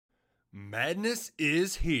Madness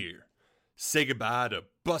is here. Say goodbye to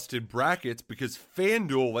busted brackets because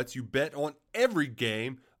FanDuel lets you bet on every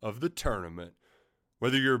game of the tournament.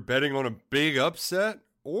 Whether you're betting on a big upset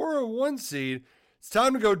or a one seed, it's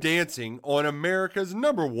time to go dancing on America's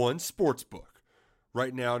 #1 sportsbook.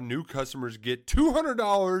 Right now, new customers get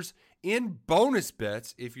 $200 in bonus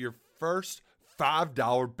bets if your first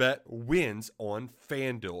 $5 bet wins on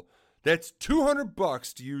FanDuel. That's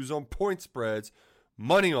 $200 to use on point spreads,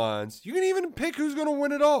 money lines. You can even pick who's going to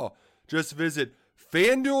win it all. Just visit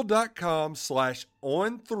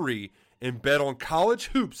FanDuel.com/on3 and bet on college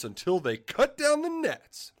hoops until they cut down the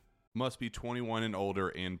nets. Must be 21 and older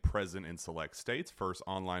and present in select states. First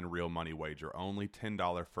online real money wager only.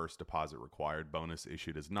 $10 first deposit required. Bonus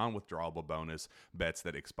issued as non-withdrawable bonus. Bets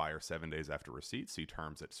that expire 7 days after receipt. See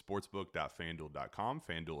terms at sportsbook.fanduel.com.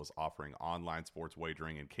 FanDuel is offering online sports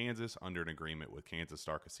wagering in Kansas under an agreement with Kansas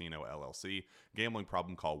Star Casino, LLC. Gambling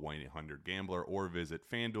problem? Call 1-800-GAMBLER or visit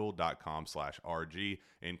fanduel.com/RG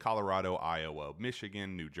in Colorado, Iowa,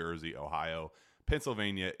 Michigan, New Jersey, Ohio,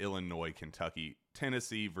 Pennsylvania, Illinois, Kentucky,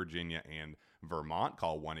 Tennessee, Virginia, and Vermont.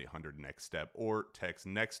 Call 1-800-NEXT-STEP or text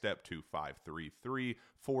NEXT-STEP to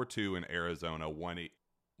 53342 in Arizona,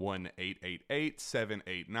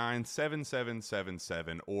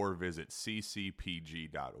 1-888-789-7777 or visit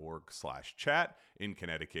ccpg.org/chat. In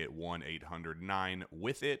Connecticut,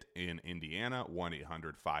 1-800-9-WITH-IT. In Indiana,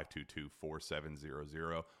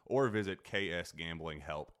 1-800-522-4700 or visit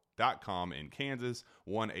ksgamblinghelp.com. In Kansas,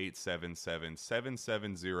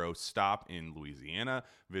 1-877-770-STOP in Louisiana.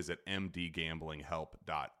 Visit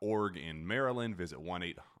mdgamblinghelp.org in Maryland. Visit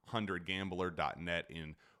 1-800-gambler.net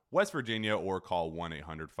in West Virginia or call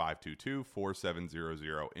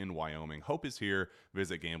 1-800-522-4700 in Wyoming. Hope is here.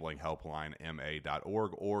 Visit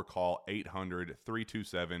gamblinghelplinema.org or call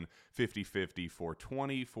 800-327-5050 for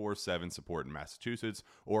 24/7 support in Massachusetts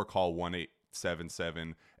or call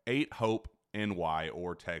 1-877-8-HOPE NY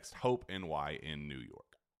or text Hope NY in New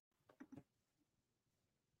York.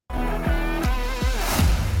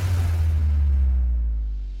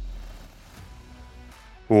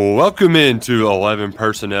 Welcome into 11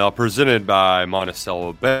 Personnel presented by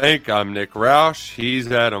Monticello Bank. I'm Nick Roush.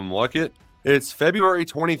 He's Adam Luckett. It's February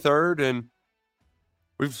 23rd, and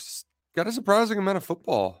we've got a surprising amount of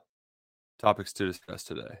football topics to discuss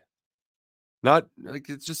today. Not like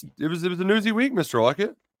it was a newsy week, Mr.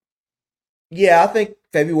 Luckett. Yeah, I think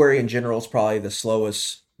February in general is probably the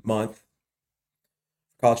slowest month.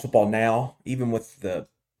 College football now, even with the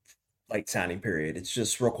late signing period, it's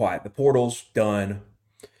just real quiet. The portal's done.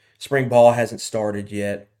 Spring ball hasn't started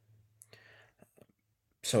yet.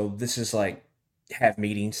 So this is like have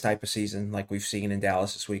meetings type of season like we've seen in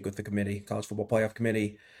Dallas this week with the committee, College Football Playoff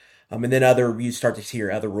Committee. And then you start to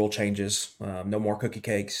hear other rule changes, no more cookie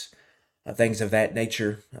cakes, things of that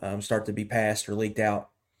nature start to be passed or leaked out.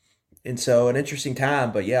 And so an interesting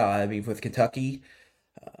time, but yeah, I mean, with Kentucky,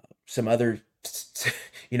 some other,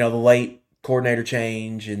 the late coordinator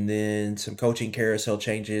change and then some coaching carousel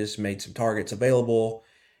changes made some targets available.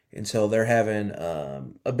 And so they're having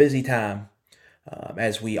a busy time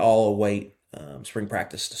as we all await spring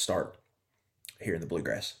practice to start here in the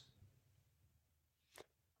Bluegrass.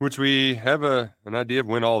 Which we have an idea of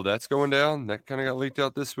when all of that's going down. That kind of got leaked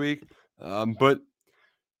out this week. But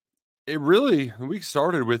the week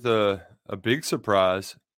started with a big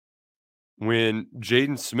surprise when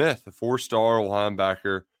Jaden Smith, a 4-star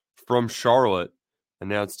linebacker from Charlotte,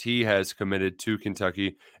 announced he has committed to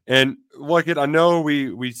Kentucky. And I know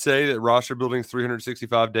we say that roster building is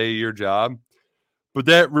 365-day-a-year job, but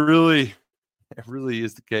that really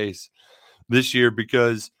is the case this year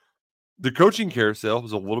because the coaching carousel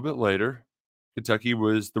was a little bit later. Kentucky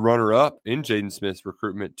was the runner-up in Jaden Smith's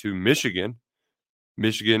recruitment to Michigan.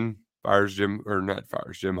 Michigan Jim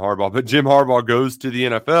Harbaugh, but Jim Harbaugh goes to the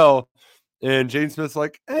NFL, and Jaden Smith's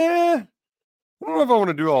like, I don't know if I want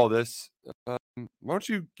to do all this. Why don't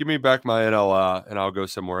you give me back my NLI and I'll go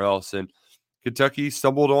somewhere else? And Kentucky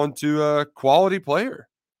stumbled onto a quality player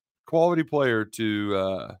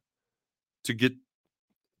to get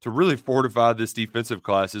to really fortify this defensive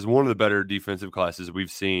class. Is one of the better defensive classes we've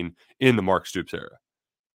seen in the Mark Stoops era.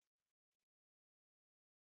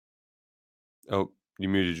 Oh, you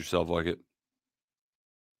muted yourself, Luckett.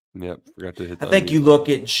 Yep, forgot to hit that. I think you look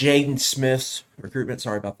at Jaden Smith's recruitment.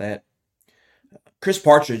 Sorry about that. Chris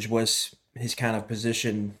Partridge was his kind of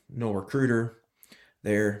position, recruiter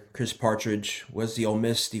there. Chris Partridge was the Ole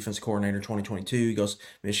Miss defensive coordinator 2022. He goes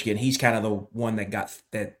Michigan. He's kind of the one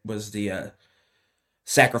that was the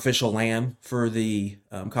sacrificial lamb for the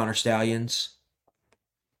Connor Stallions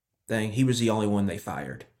thing. He was the only one they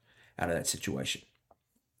fired out of that situation.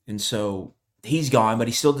 And so he's gone, but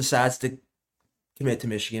he still decides to commit to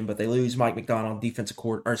Michigan. But they lose Mike McDonald,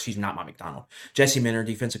 not Mike McDonald. Jesse Minter,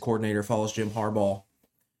 defensive coordinator, follows Jim Harbaugh.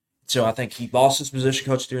 So I think he lost his position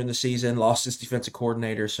coach during the season, lost his defensive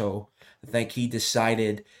coordinator. So I think he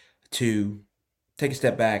decided to take a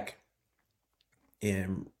step back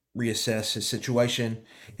and reassess his situation.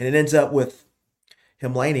 And it ends up with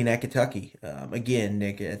him landing at Kentucky. Again,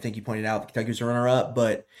 Nick, I think you pointed out Kentucky was a runner-up,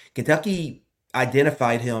 but Kentucky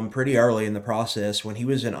identified him pretty early in the process when he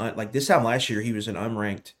was like this time last year, he was an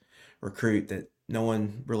unranked recruit that no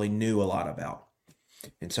one really knew a lot about.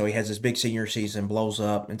 And so he has this big senior season, blows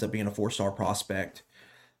up, ends up being a 4-star prospect.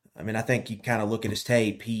 I mean, I think you kind of look at his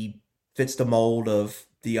tape, he fits the mold of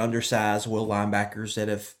the undersized will linebackers that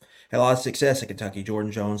have had a lot of success at Kentucky.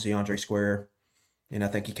 Jordan Jones, DeAndre Square. And I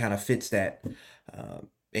think he kind of fits that.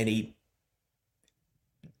 And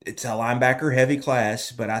it's a linebacker heavy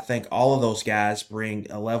class, but I think all of those guys bring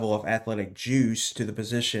a level of athletic juice to the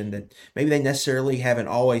position that maybe they necessarily haven't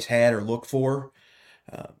always had or looked for.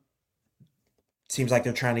 Seems like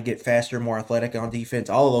they're trying to get faster, more athletic on defense.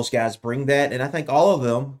 All of those guys bring that, and I think all of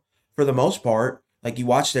them, for the most part, like you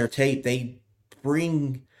watch their tape, they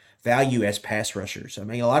bring value as pass rushers. I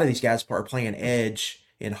mean, a lot of these guys are playing edge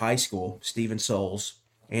in high school. Steven Souls,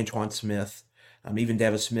 Antoine Smith, even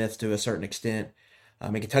Devin Smith to a certain extent.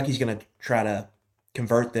 And Kentucky's going to try to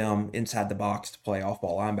convert them inside the box to play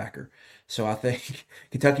off-ball linebacker. So I think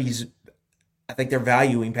I think they're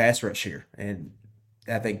valuing pass rush here, and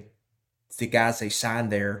I think the guys they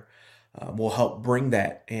signed there will help bring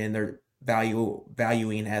that, and they're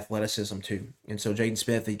valuing athleticism too. And so Jaden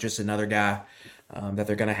Smith is just another guy that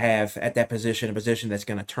they're going to have at that position, a position that's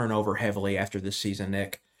going to turn over heavily after this season,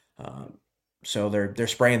 Nick. So they're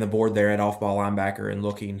spraying the board there at off-ball linebacker and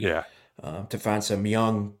looking to find some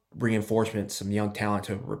young reinforcements, some young talent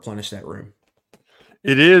to replenish that room.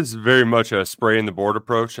 It is very much a spraying the board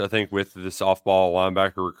approach, I think, with this off-ball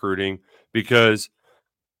linebacker recruiting, because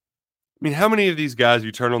I mean, how many of these guys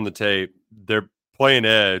you turn on the tape, they're playing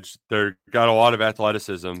edge, they've got a lot of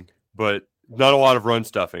athleticism, but not a lot of run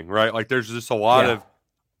stuffing, right? Like there's just a lot of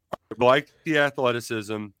like the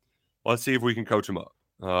athleticism. Let's see if we can coach them up.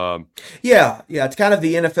 It's kind of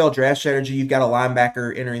the NFL draft strategy. You've got a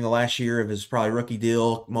linebacker entering the last year of his probably rookie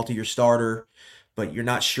deal, multi-year starter, but you're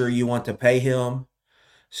not sure you want to pay him.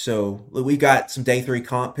 So we've got some day 3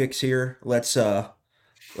 comp picks here. Let's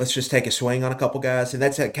just take a swing on a couple guys, and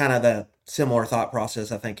that's kind of the similar thought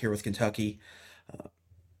process I think here with Kentucky.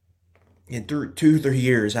 In 2-3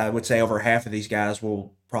 years, I would say over half of these guys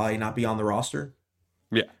will probably not be on the roster.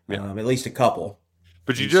 Yeah. At least a couple.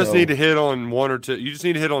 But you just need to hit on one or two. You just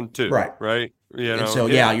need to hit on two, right? You know. And so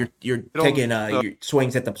you're taking your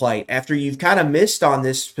swings at the plate after you've kind of missed on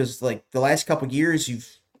this because like the last couple of years, you've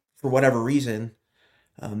for whatever reason,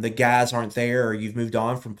 the guys aren't there or you've moved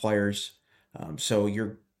on from players. So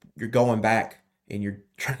you're going back and you're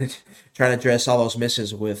trying to address all those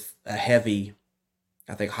misses with a heavy,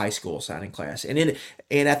 I think, high school signing class, and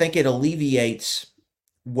I think it alleviates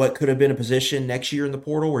what could have been a position next year in the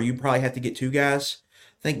portal where you probably have to get 2 guys.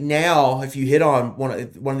 I think now if you hit on one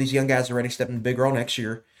of these young guys already stepping in a big role next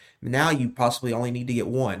year, now you possibly only need to get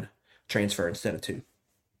 1 transfer instead of 2.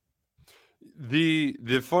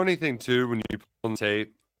 The funny thing too, when you put on the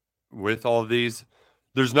tape with all of these,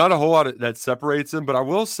 there's not a whole lot that separates them, but I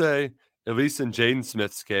will say, at least in Jaden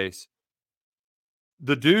Smith's case,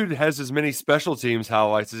 the dude has as many special teams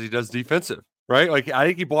highlights as he does defensive, right? Like I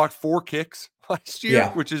think he blocked 4 kicks last year,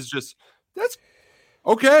 which is that's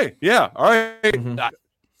okay. Yeah. All right. Mm-hmm.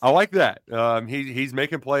 I like that. He's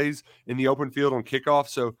making plays in the open field on kickoff.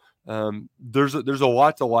 So there's a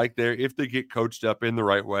lot to like there if they get coached up in the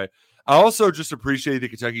right way. I also just appreciate that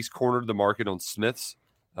Kentucky's cornered the market on Smiths.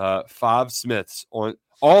 5 Smiths on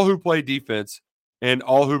all who play defense and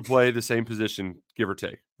all who play the same position, give or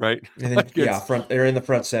take, right? And then, they're in the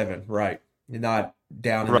front 7, right? You're not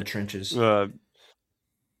down in the trenches.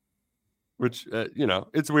 Which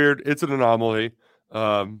it's weird. It's an anomaly,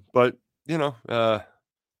 but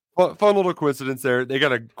fun little coincidence there. They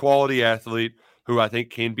got a quality athlete who I think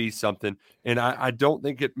can be something, and I don't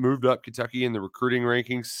think it moved up Kentucky in the recruiting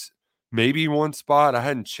rankings. Maybe 1 spot. I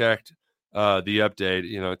hadn't checked the update.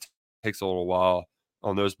 It takes a little while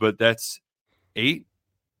on those, but that's 8.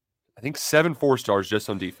 I think 7 4-stars just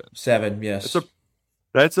on defense. 7, yes.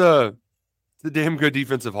 That's a damn good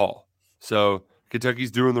defensive haul. So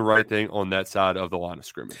Kentucky's doing the right thing on that side of the line of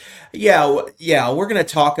scrimmage. Yeah. We're going to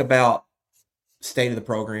talk about state of the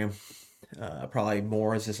program probably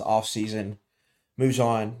more as this offseason moves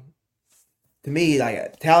on. To me,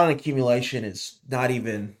 like talent accumulation is not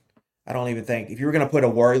even. I don't even think if you were going to put a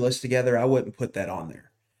worry list together, I wouldn't put that on there.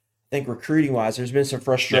 I think recruiting wise, there's been some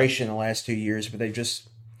frustration in the last 2 years, but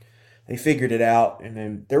they figured it out, and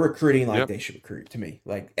then they're recruiting like they should recruit. To me,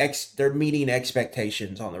 like they're meeting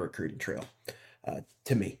expectations on the recruiting trail.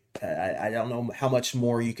 To me, I don't know how much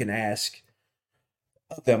more you can ask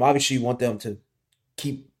of them. Obviously, you want them to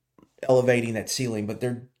keep elevating that ceiling, but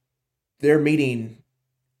they're meeting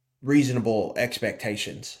reasonable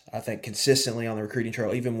expectations, I think, consistently on the recruiting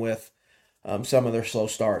trail, even with some of their slow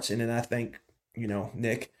starts. And then I think,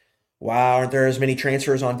 Nick, why aren't there as many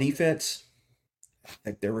transfers on defense? I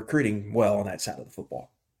think they're recruiting well on that side of the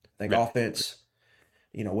football. I think offense,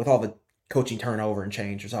 with all the coaching turnover and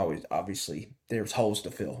change, there's always, obviously, there's holes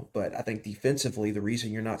to fill. But I think defensively, the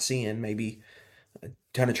reason you're not seeing maybe a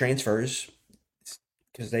ton of transfers is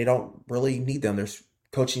because they don't really need them. There's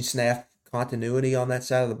coaching staff continuity on that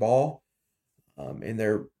side of the ball, and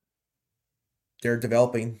they're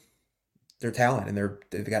developing their talent, and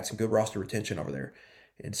they've got some good roster retention over there,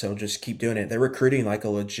 and so just keep doing it. They're recruiting like a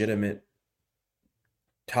legitimate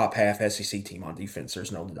top half SEC team on defense.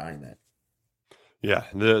 There's no denying that. Yeah,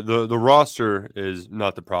 the roster is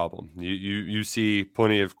not the problem. You see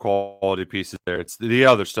plenty of quality pieces there. It's the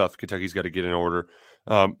other stuff Kentucky's got to get in order,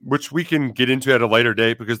 which we can get into at a later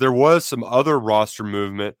date, because there was some other roster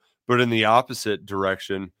movement, but in the opposite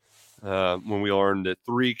direction, when we learned that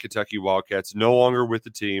 3 Kentucky Wildcats no longer with the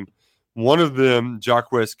team. One of them,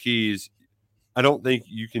 Jacquez Keys, I don't think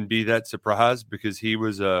you can be that surprised, because he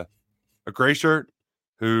was a gray shirt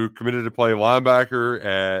who committed to play linebacker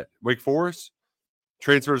at Wake Forest,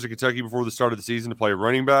 transfers to Kentucky before the start of the season to play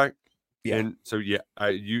running back. Yeah. And so,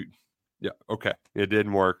 okay. It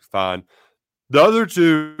didn't work. Fine. The other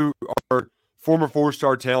 2 are former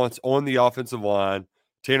 4-star talents on the offensive line.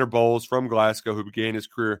 Tanner Bowles from Glasgow, who began his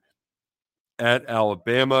career at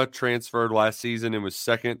Alabama, transferred last season and was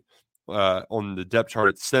second on the depth chart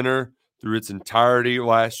at center through its entirety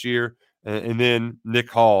last year. And then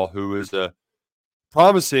Nick Hall, who is a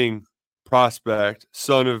promising prospect,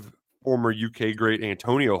 son of former UK great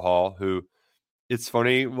Antonio Hall, who, it's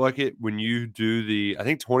funny, when you do I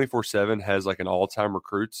think 24/7 has like an all-time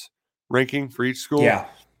recruits ranking for each school. Yeah.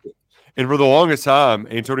 And for the longest time,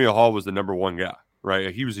 Antonio Hall was the number 1 guy,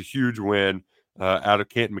 right? He was a huge win out of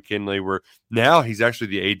Canton McKinley, where now he's actually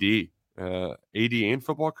the AD and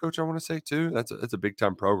football coach, I want to say, too. That's a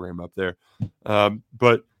big-time program up there.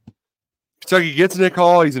 But Kentucky gets Nick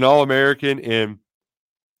Hall. He's an All-American, and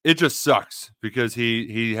it just sucks because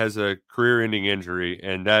he has a career-ending injury,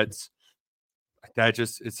 and it's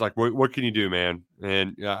like, what can you do, man?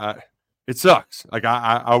 And it sucks. Like,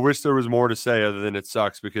 I wish there was more to say other than it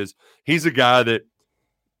sucks, because he's a guy that,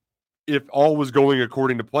 if all was going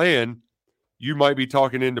according to plan, you might be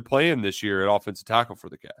talking into playing this year at offensive tackle for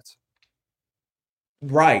the Cats.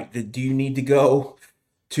 Right. Do you need to go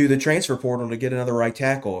to the transfer portal to get another right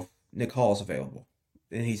tackle if Nick Hall is available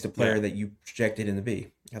and he's the player that you projected him to be?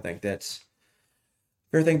 I think that's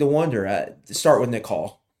a fair thing to wonder. Start with Nick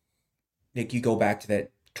Hall. Nick, you go back to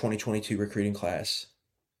that 2022 recruiting class.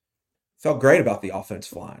 Felt great about the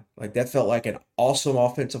offensive line. Like, that felt like an awesome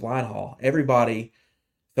offensive line haul. Everybody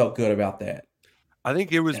felt good about that. I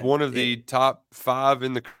think it was one of the top 5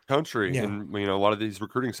 in the country, and a lot of these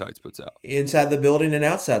recruiting sites puts out. Inside the building and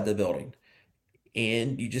outside the building.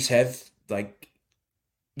 And you just have,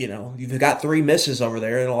 you've got 3 misses over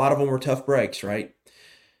there, and a lot of them were tough breaks, right?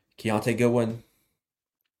 Keontae Goodwin.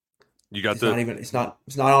 You got it's not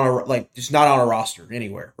on a roster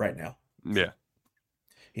anywhere right now. Yeah.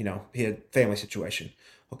 He had a family situation.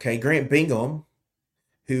 Okay, Grant Bingham,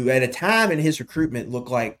 who at a time in his recruitment looked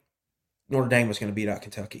like Notre Dame was going to beat out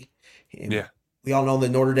Kentucky. And we all know the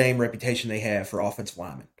Notre Dame reputation they have for offensive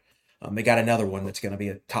linemen. They got another one that's going to be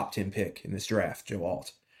a top 10 pick in this draft, Joe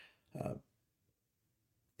Alt.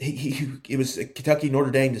 It was a Kentucky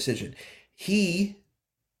Notre Dame decision. He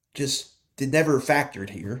just never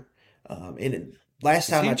factored here. And last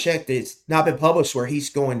time I checked, it's not been published where he's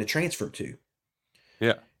going to transfer to.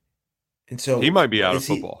 Yeah. And so he might be out of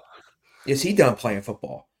football. Is he done playing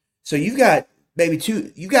football? So you've got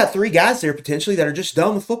you got 3 guys there potentially that are just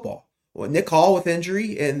done with football. Well, Nick Hall with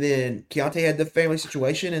injury, and then Keontae had the family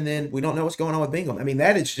situation, and then we don't know what's going on with Bingham. I mean,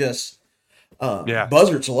 that is just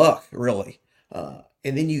buzzard's luck, really.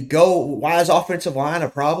 And then you go, why is offensive line a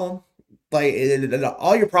problem? Like,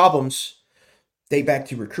 all your problems date back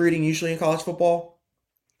to recruiting, usually in college football,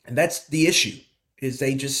 and that's the issue. Is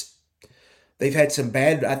they've had some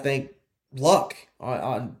bad, I think, luck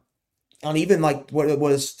on even like what it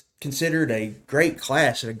was considered a great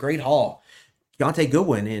class and a great haul. Keontae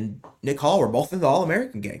Goodwin and Nick Hall were both in the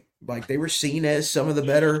All-American game. Like, they were seen as some of the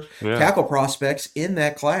better tackle prospects in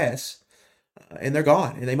that class, and they're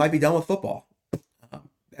gone, and they might be done with football.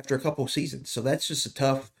 after a couple of seasons. So that's just a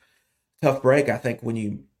tough break, I think, when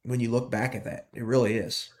you look back at that. It really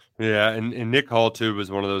is. Yeah, and Nick Hall too was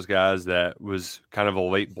one of those guys that was kind of a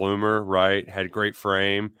late bloomer, right? Had great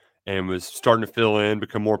frame and was starting to fill in,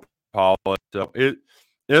 become more polished. So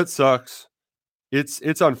it sucks.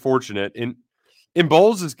 It's unfortunate. In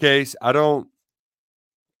Bowles' case, I don't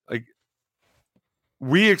like.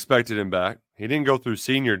 We expected him back. He didn't go through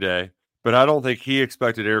senior day, but I don't think he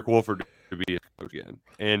expected Eric Wolford to be a coach again.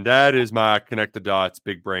 And that is my connect the dots,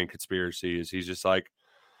 big brain conspiracy. Is he's just like,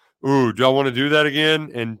 ooh, do I want to do that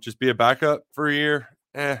again and just be a backup for a year?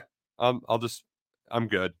 I'm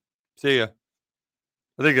good. See ya.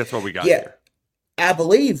 I think that's what we got Yeah, here. I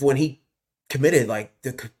believe when he committed, like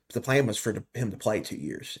the plan was for him to play 2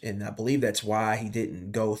 years, and I believe that's why he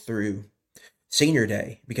didn't go through senior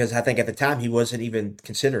day, because I think at the time he wasn't even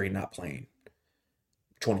considering not playing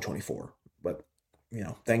 2024. But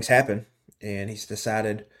things happen, and he's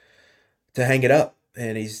decided to hang it up,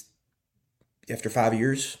 and he's after 5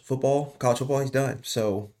 years college football, he's done.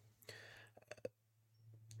 So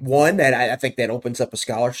one that I think that opens up a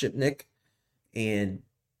scholarship, Nick, and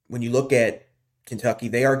when you look at Kentucky,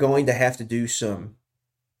 they are going to have to do some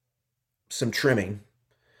trimming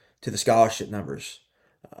to the scholarship numbers.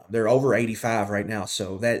 They're over 85 right now,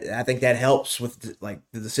 so that I think that helps with the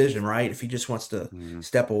decision, right? If he just wants to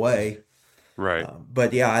step away, Right.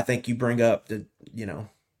 But yeah, I think you bring up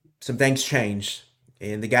some things changed,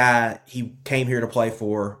 and the guy he came here to play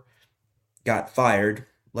for got fired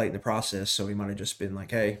late in the process, so he might have just been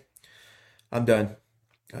like, "Hey, I'm done.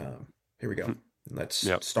 Here we go. Let's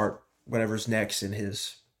start whatever's next in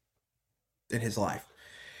his life."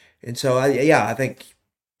 And so, I think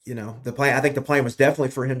the plan. I think the plan was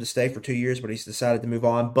definitely for him to stay for 2 years, but he's decided to move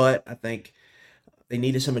on. But I think they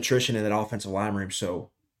needed some attrition in that offensive line room,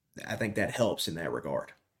 so I think that helps in that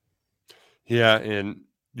regard. Yeah, and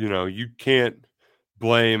you can't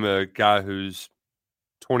blame a guy who's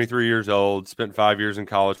 23 years old, spent 5 years in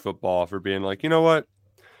college football for being like, you know what?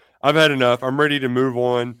 I've had enough. I'm ready to move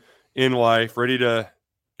on in life, ready to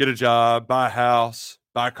get a job, buy a house,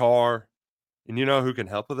 buy a car. And you know who can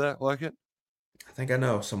help with that, Luckett? I think I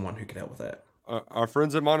know someone who can help with that. Our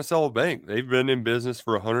friends at Monticello Bank. They've been in business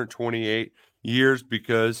for 128 years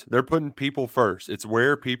because they're putting people first. It's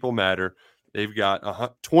where people matter. They've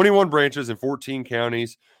got 21 branches in 14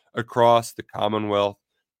 counties across the Commonwealth.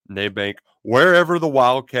 And they bank wherever the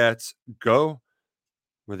Wildcats go,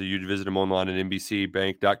 whether you visit them online at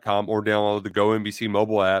nbcbank.com or download the Go NBC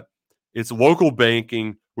mobile app. It's local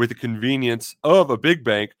banking with the convenience of a big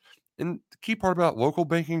bank. And the key part about local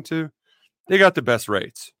banking, too, they got the best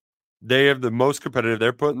rates. They have the most competitive.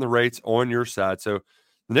 They're putting the rates on your side. So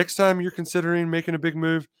the next time you're considering making a big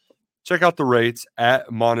move, check out the rates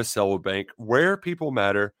at Monticello Bank, where people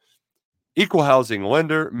matter. Equal housing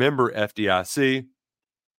lender, member FDIC.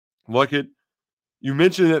 Luckett, you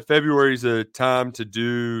mentioned that February is a time to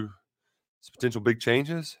do some potential big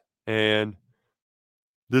changes. And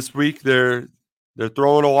this week they're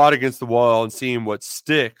throwing a lot against the wall and seeing what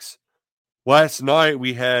sticks. Last night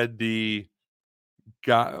we had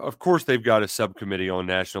of course, they've got a subcommittee on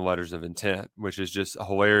national letters of intent, which is just a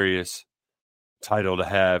hilarious title to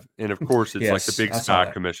have. And of course, it's like the Big Sky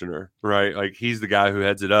Commissioner, right? Like he's the guy who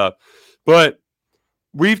heads it up. But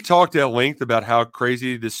we've talked at length about how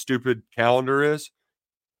crazy this stupid calendar is.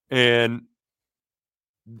 And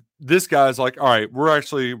this guy's like, all right, we're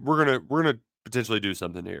gonna potentially do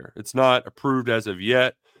something here. It's not approved as of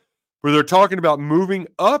yet. Where they're talking about moving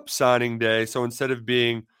up signing day. So instead of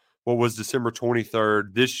being what was December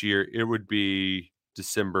 23rd this year, it would be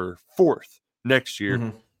December 4th next year.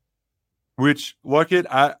 Mm-hmm. Which,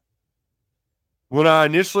 Luckett, when I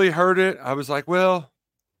initially heard it, I was like, well,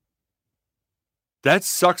 that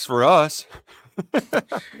sucks for us.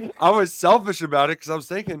 I was selfish about it because I was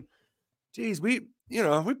thinking, geez, we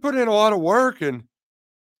put in a lot of work, and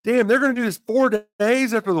damn, they're going to do this 4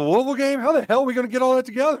 days after the Louisville game. How the hell are we going to get all that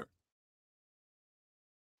together?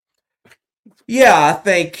 Yeah, I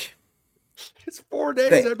think it's 4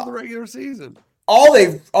 days after the regular season. All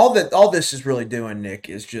this is really doing, Nick,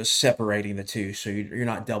 is just separating the two, so you're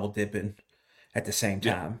not double dipping at the same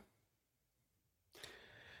time. Yeah.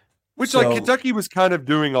 Which Kentucky was kind of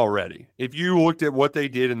doing already. If you looked at what they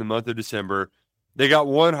did in the month of December, they got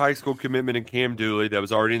one high school commitment in Cam Dooley that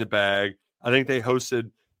was already in the bag. I think they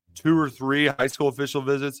hosted 2 or 3 high school official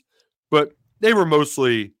visits, but they were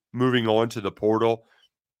mostly moving on to the portal.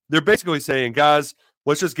 They're basically saying, guys,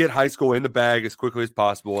 let's just get high school in the bag as quickly as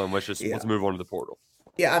possible, and let's move on to the portal.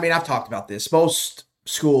 Yeah, I mean, I've talked about this. Most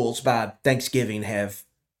schools by Thanksgiving have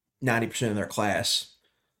 90% of their class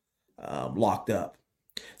locked up.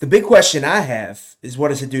 The big question I have is what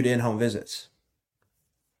does it do to in-home visits?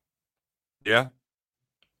 Yeah.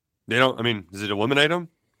 They don't, I mean, does it eliminate them?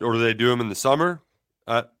 Or do they do them in the summer?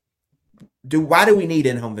 Why do we need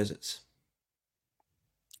in-home visits?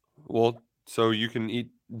 Well, so you can eat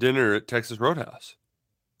dinner at Texas Roadhouse.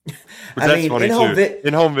 But I that's mean, funny too.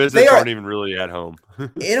 In-home visits aren't even really at home.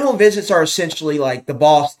 In-home visits are essentially like the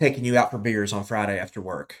boss taking you out for beers on Friday after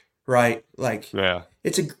work, right? Like, Yeah.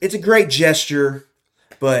 it's a great gesture,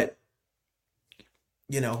 but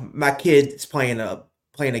my kid is playing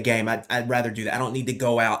a game. I'd rather do that. I don't need to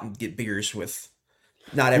go out and get beers with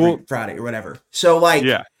not every Friday or whatever. So like,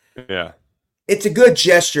 yeah. It's a good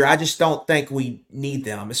gesture. I just don't think we need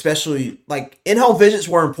them, especially like in-home visits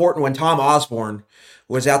were important when Tom Osborne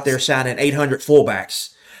was out there signing 800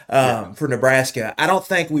 fullbacks for Nebraska. I don't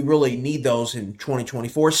think we really need those in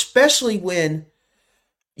 2024, especially when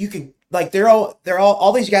you can like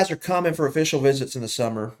all these guys are coming for official visits in the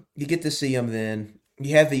summer. You get to see them then.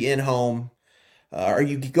 You have the in-home, or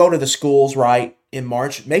you go to the schools right in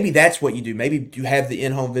March. Maybe that's what you do. Maybe you have the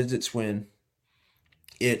in-home visits when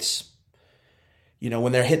it's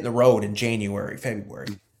when they're hitting the road in January,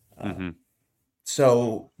 February.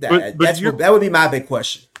 So that would be my big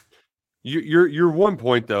question. Your one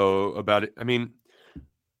point though about it. I mean,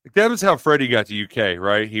 that was how Freddie got to UK,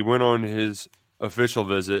 right? He went on his official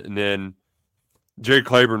visit, and then Jay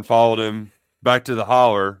Claiborne followed him back to the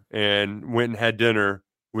holler and went and had dinner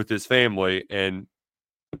with his family, and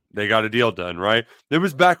they got a deal done, right? It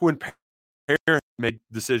was back when parents made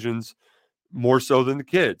decisions more so than the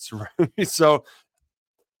kids, right? So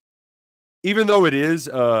even though it is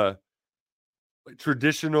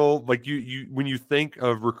traditional, like you when you think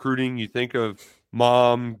of recruiting, you think of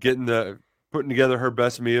mom putting together her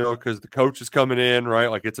best meal because the coach is coming in, right?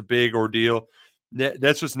 Like it's a big ordeal.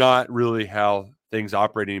 That's just not really how things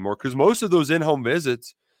operate anymore. Because most of those in-home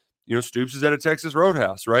visits, Stoops is at a Texas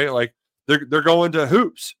Roadhouse, right? Like they're going to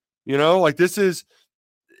hoops, like this is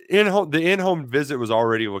in-home. The in-home visit was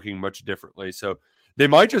already looking much differently. So they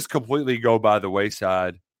might just completely go by the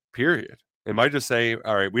wayside, period. They might just say,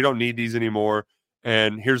 all right, we don't need these anymore.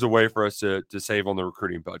 And here's a way for us to save on the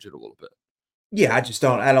recruiting budget a little bit. Yeah, I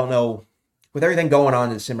don't know. With everything going on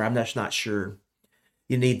in December, I'm just not sure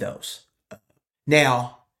you need those.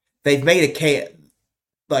 Now, they've made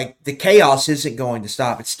the chaos isn't going to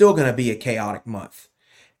stop. It's still going to be a chaotic month.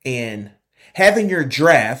 And having your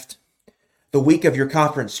draft the week of your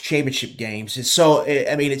conference championship games is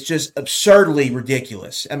it's just absurdly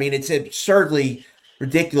ridiculous. I mean, it's absurdly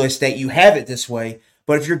ridiculous that you have it this way.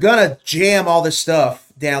 But if you're going to jam all this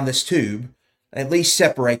stuff down this tube, at least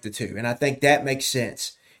separate the two. And I think that makes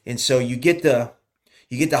sense. And so you get the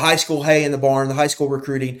high school hay in the barn, the high school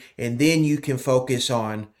recruiting, and then you can focus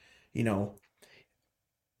on,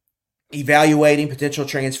 evaluating potential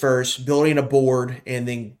transfers, building a board, and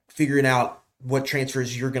then figuring out what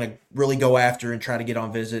transfers you're going to really go after and try to get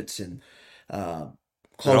on visits and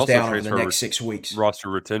close down over the next 6 weeks. Roster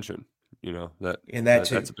retention,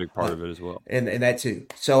 that's a big part of it as well. And that too.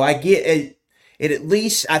 So I get it. It at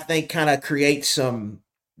least, I think, kind of creates some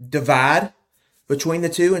divide between the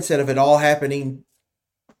two instead of it all happening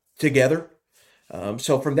together.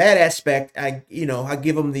 So from that aspect, I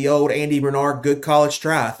give them the old Andy Bernard good college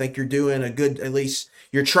try. I think you're doing a good, at least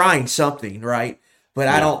you're trying something, right? But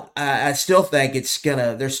I still think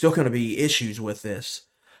there's still going to be issues with this.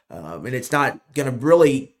 And it's not going to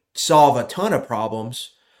really solve a ton of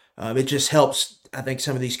problems. It just helps, I think,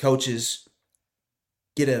 some of these coaches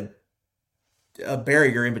get a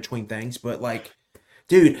barrier in between things. But like,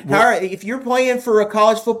 dude, if you're playing for a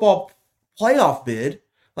college football playoff bid,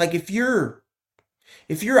 like if you're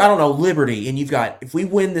I don't know, Liberty, and if we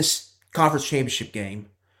win this conference championship game,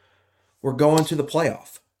 we're going to the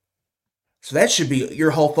playoff. So that should be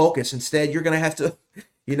your whole focus. Instead, you're going to have to,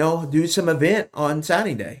 do some event on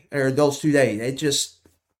signing day or those 2 days. It just,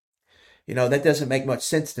 that doesn't make much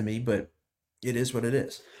sense to me, but it is what it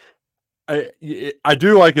is. I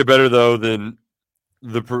do like it better though than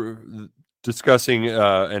discussing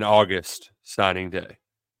an August signing day,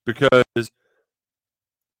 because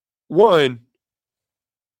one,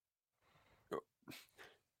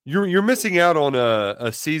 you're missing out on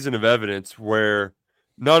a season of evidence where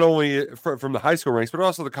not only from the high school ranks, but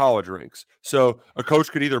also the college ranks. So a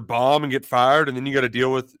coach could either bomb and get fired, and then you got to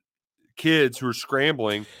deal with kids who are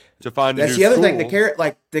scrambling to find a new school. That's the other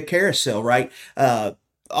thing, the carousel, right?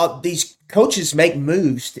 These coaches make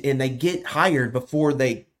moves and they get hired before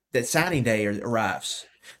that signing day arrives.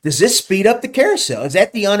 Does this speed up the carousel? Is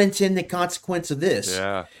that the unintended consequence of this?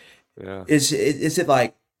 Yeah. Is it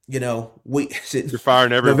like, you're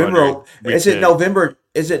firing everybody? Is it November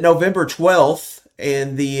 12th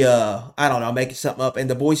and the I don't know, making something up, and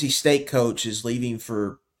the Boise State coach is leaving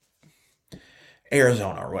for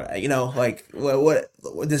Arizona or what? Like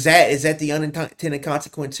what does that is that the unintended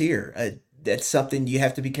consequence here? That's something you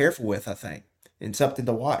have to be careful with, I think, and something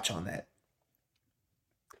to watch on that.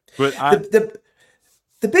 But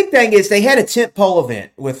The big thing is they had a tent pole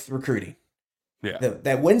event with recruiting. yeah,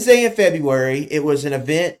 That Wednesday in February, it was an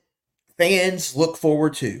event fans look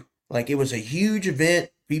forward to. Like it was a huge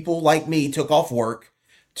event. People like me took off work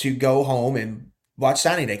to go home and watch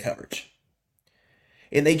signing day coverage.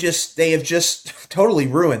 And they have just totally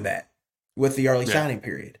ruined that with the early yeah, signing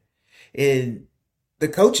period. And the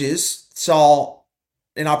coaches saw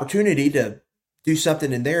an opportunity to do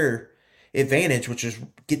something in their advantage, which is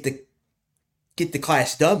get the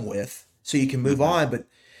class done with so you can move mm-hmm. on. But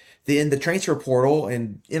then the transfer portal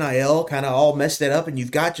and NIL kind of all messed that up, and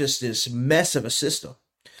you've got just this mess of a system.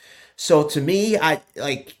 So to me, I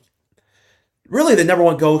like really the number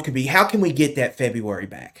one goal could be how can we get that February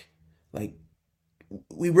back? Like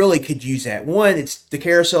we really could use that. One, it's the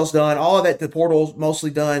carousel's done, all of that, the portal's mostly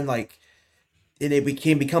done, like, and it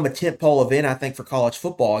can become a tentpole event, I think, for college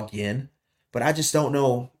football again. But I just don't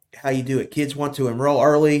know how you do it. Kids want to enroll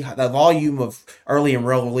early. The volume of early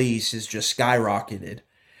enrollees has just skyrocketed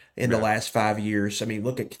in the last 5 years. I mean,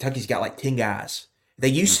 look at Kentucky's got like 10 guys. They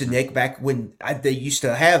used to, Nick, back when they used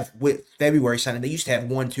to have with February signing, they used to have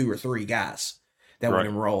 1, 2, or 3 guys that would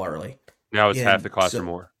enroll early. Now it's half the class or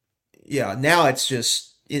more. Yeah, now it's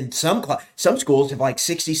just in some schools have like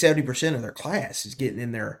 60-70% of their class is getting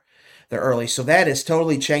in there early. So that has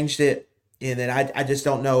totally changed it. And then I just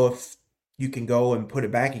don't know if you can go and put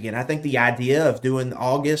it back again. I think the idea of doing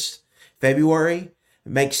August, February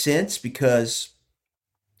makes sense because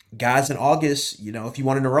guys in August, if you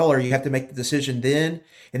want an enroller, you have to make the decision then.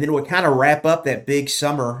 And then it would kind of wrap up that big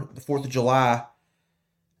summer, the 4th of July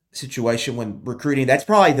situation when recruiting. That's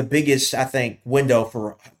probably the biggest, I think, window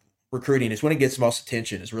for recruiting is when it gets most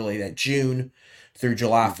attention is really that June through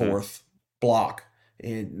July 4th block.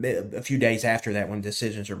 And a few days after that when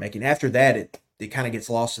decisions are making. After that, it kind of gets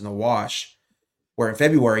lost in the wash. Where in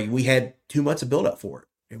February, we had 2 months of build-up for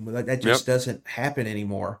it. And that just doesn't happen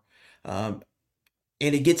anymore. And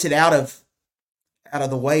it gets it out of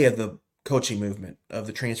the way of the coaching movement, of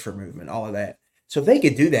the transfer movement, all of that. So if they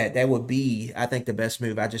could do that, that would be, I think, the best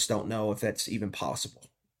move. I just don't know if that's even possible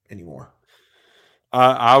anymore.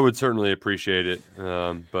 I would certainly appreciate it.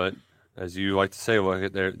 But as you like to say, look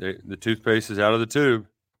at the toothpaste is out of the tube.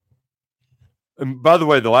 And by the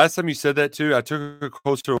way, the last time you said that too, I took a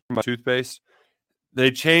closer look at my toothpaste. They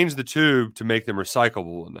changed the tube to make them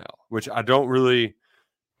recyclable now, which I don't really.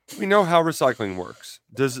 We know how recycling works.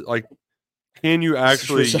 Can you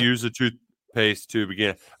actually use a toothpaste tube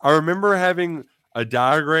again? I remember having a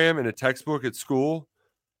diagram in a textbook at school,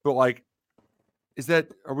 but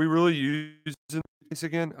are we really using this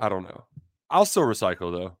again? I don't know. I'll still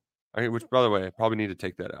recycle though. Which, by the way, I probably need to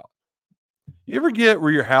take that out. You ever get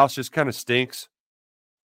where your house just kind of stinks?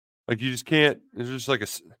 Like you just can't. It's just like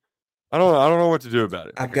I don't know what to do about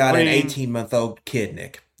it. I've got an 18-month-old kid,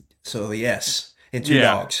 Nick. So yes, and 2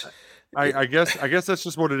 dogs. I guess that's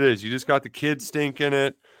just what it is. You just got the kid stink in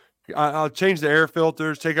it. I'll change the air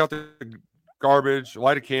filters, take out the garbage,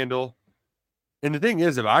 light a candle. And the thing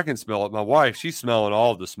is, if I can smell it, my wife, she's smelling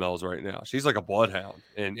all of the smells right now. She's like a bloodhound,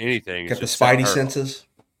 and anything. Got the spidey senses.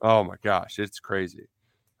 Oh my gosh, it's crazy.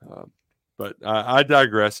 But I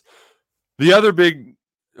digress. The other big.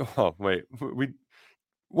 Oh wait,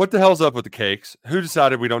 what the hell's up with the cakes? Who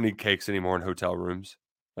decided we don't need cakes anymore in hotel rooms?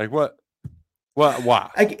 Like what? Why?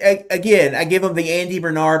 Again, I give them the Andy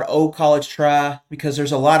Bernard old college try because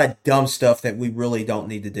there's a lot of dumb stuff that we really don't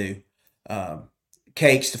need to do.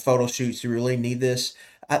 Cakes to photo shoots, do we really need this?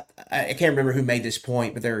 I can't remember who made this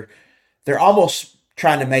point, but they're almost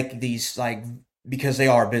trying to make these because they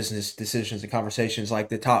are business decisions and conversations like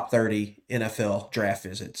the top 30 NFL draft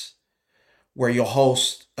visits, where you'll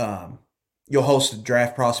host a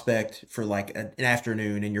draft prospect for an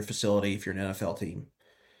afternoon in your facility if you're an NFL team.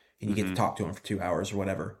 And you get to talk to them for 2 hours or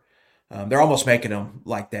whatever. They're almost making them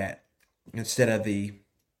like that instead of the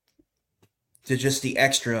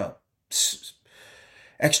extra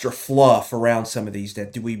fluff around some of these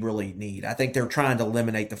that do we really need. I think they're trying to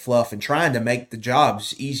eliminate the fluff and trying to make the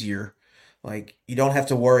jobs easier. Like you don't have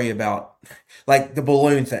to worry about the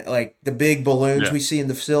balloon thing, like the big balloons we see in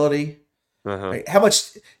the facility. Like, how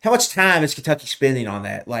much time is Kentucky spending on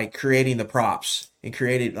that? Like creating the props and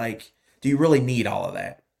do you really need all of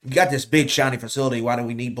that? You got this big shiny facility. Why do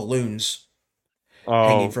we need balloons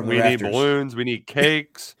hanging from the rafters? We need balloons. We need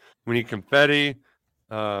cakes. We need confetti.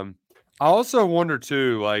 I also wonder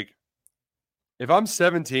too, if I'm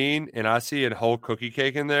 17 and I see a whole cookie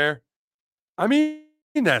cake in there, I mean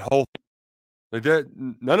that whole thing. Like that,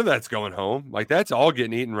 none of that's going home. Like that's all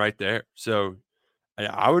getting eaten right there. So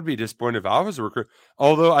I would be disappointed if I was a recruit.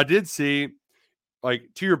 Although I did see, like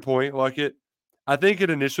to your point, like I think it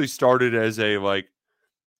initially started as a like,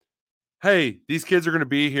 hey, these kids are going to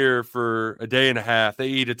be here for a day and a half. They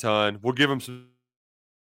eat a ton. We'll give them some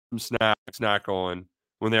snack on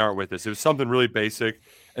when they aren't with us. It was something really basic.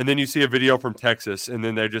 And then you see a video from Texas, and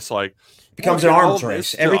then they're just like, becomes an arms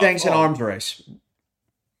race. Everything's an arms race.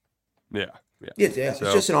 Yeah. It's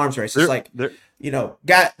just an arms race. It's like,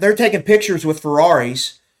 they're taking pictures with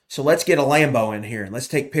Ferraris, so let's get a Lambo in here and let's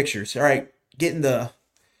take pictures. All right, getting the,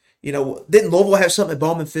 didn't Louisville have something at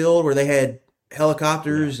Bowman Field where they had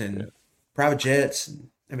helicopters and private jets?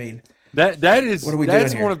 I mean, that is what are we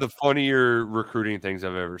that's doing one of the funnier recruiting things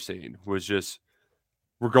I've ever seen. Was just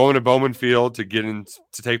we're going to Bowman Field to get in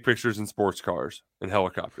to take pictures in sports cars and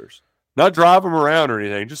helicopters, not drive them around or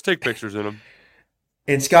anything. Just take pictures in them.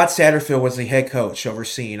 And Scott Satterfield was the head coach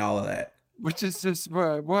overseeing all of that. Which is just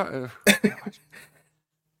what?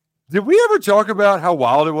 Did we ever talk about how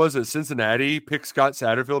wild it was that Cincinnati picked Scott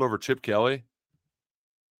Satterfield over Chip Kelly?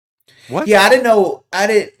 What? Yeah, I didn't know.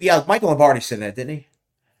 Yeah, Michael Lombardi said that, didn't he?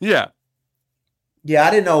 Yeah. Yeah,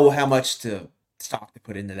 I didn't know how much stock to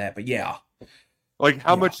put into that, but yeah. Like,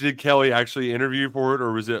 how much did Kelly actually interview for it,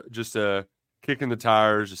 or was it just a kicking the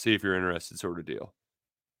tires to see if you're interested sort of deal?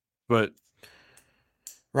 But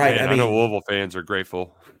right, man, I know Louisville fans are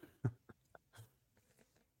grateful.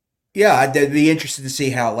 Yeah, I'd be interested to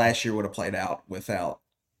see how last year would have played out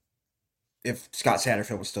if Scott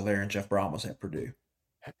Satterfield was still there and Jeff Brom was at Purdue.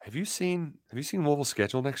 Have you seen Louisville's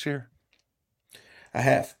schedule next year? I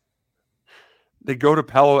have. They go to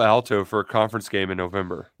Palo Alto for a conference game in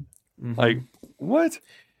November. Mm-hmm. Like, what?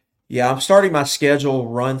 Yeah, I'm starting my schedule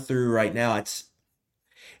run through right now.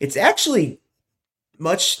 It's actually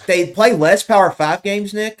they play less Power 5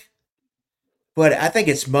 games, Nick, but I think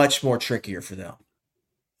it's much more trickier for them.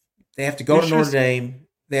 They have to go to Notre Dame.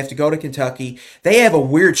 They have to go to Kentucky. They have a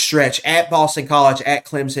weird stretch at Boston College, at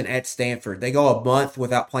Clemson, at Stanford. They go a month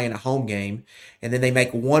without playing a home game, and then they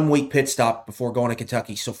make 1 week pit stop before going to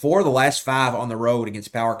Kentucky. So 4 of the last 5 on the road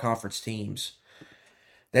against power conference teams.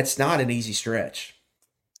 That's not an easy stretch.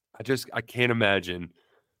 I can't imagine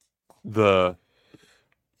the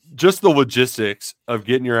logistics of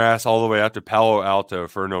getting your ass all the way out to Palo Alto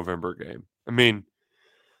for a November game. I mean,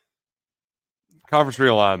 conference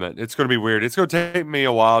realignment. It's going to be weird. It's going to take me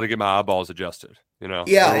a while to get my eyeballs adjusted. Yeah,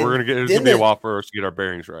 it's going to be a while for us to get our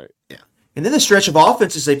bearings right. Yeah, and then the stretch of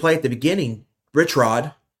offenses they play at the beginning. Rich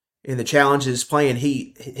Rod and the challenges playing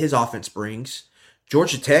his offense brings.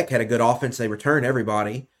 Georgia Tech had a good offense. They returned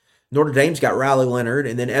everybody. Notre Dame's got Riley Leonard,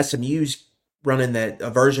 and then SMU's running a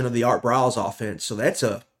version of the Art Briles offense. So that's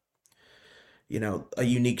a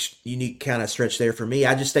unique kind of stretch there for me.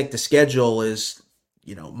 I just think the schedule is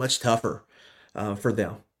much tougher for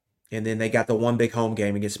them. And then they got the one big home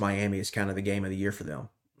game against Miami is kind of the game of the year for them.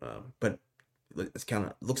 But it's kind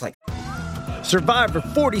of looks like Survivor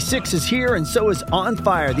 46 is here, and so is On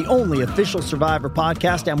Fire, the only official Survivor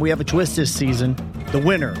podcast, and we have a twist this season. The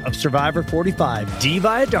winner of Survivor 45, Dee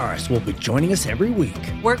Valladares, will be joining us every week.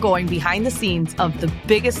 We're going behind the scenes of the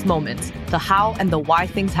biggest moments, the how and the why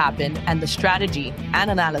things happen, and the strategy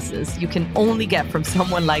and analysis you can only get from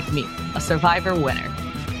someone like me, a Survivor winner.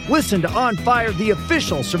 Listen to On Fire, the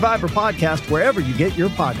official Survivor podcast, wherever you get your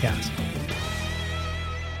podcast.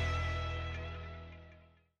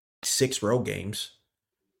 6 road games.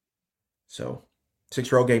 So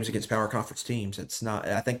 6 road games against power conference teams.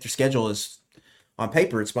 I think their schedule is, on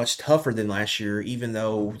paper, it's much tougher than last year, even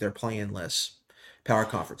though they're playing less power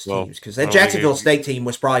conference teams. Because that Jacksonville State team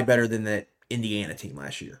was probably better than that Indiana team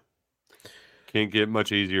last year. Can't get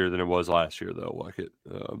much easier than it was last year, though. Like it.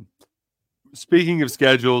 Speaking of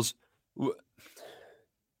schedules,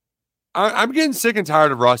 I'm getting sick and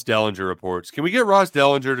tired of Ross Dellinger reports. Can we get Ross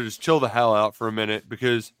Dellinger to just chill the hell out for a minute?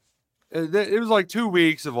 Because it was like 2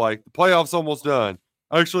 weeks of like the playoffs almost done.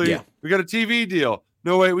 Actually, we got a TV deal.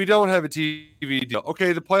 No, wait, we don't have a TV deal.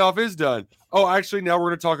 Okay, the playoff is done. Oh, actually, now we're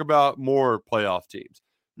going to talk about more playoff teams.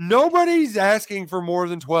 Nobody's asking for more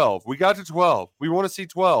than 12. We got to 12. We want to see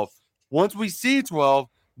 12. Once we see 12,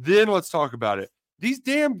 then let's talk about it. These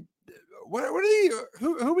damn what are they?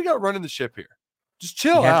 Who we got running the ship here? Just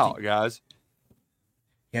chill out, guys.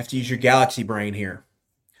 You have to use your galaxy brain here.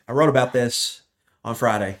 I wrote about this on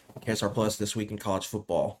Friday, KSR Plus, This Week in College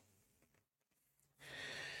Football.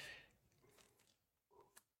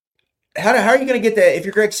 How are you going to get that? If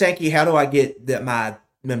you're Greg Sankey, how do I get my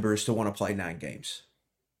members to want to play 9 games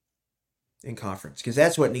in conference? Because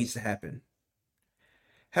that's what needs to happen.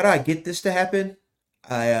 how do I get this to happen?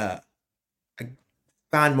 I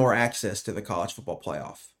find more access to the college football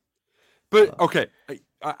playoff. But okay,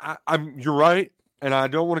 I'm you're right, and I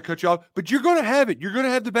don't want to cut you off, but you're going to have it. You're going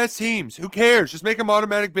to have the best teams. Who cares? Just make them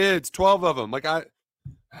automatic bids, 12 of them.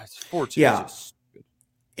 It's 4 teams. Yeah.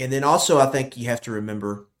 And then also, I think you have to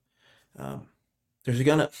remember,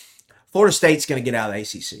 Florida State's going to get out of the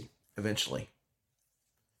ACC eventually,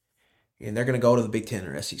 and they're going to go to the Big Ten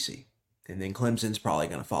or SEC. And then Clemson's probably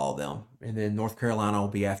going to follow them. And then North Carolina will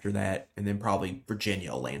be after that. And then probably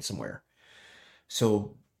Virginia will land somewhere.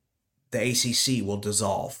 So the ACC will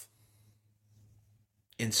dissolve.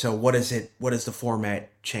 And so what does the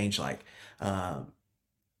format change like? I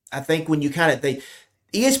think when you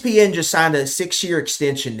ESPN just signed a 6-year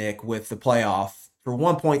extension, Nick, with the playoff for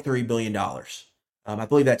 $1.3 billion. I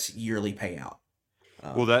believe that's yearly payout.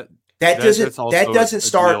 That doesn't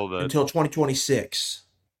start until 2026.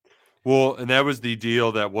 Well, and that was the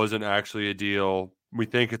deal that wasn't actually a deal. We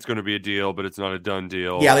think it's going to be a deal, but it's not a done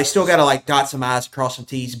deal. Yeah, they still got to dot some I's, cross some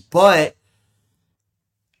T's. But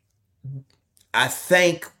I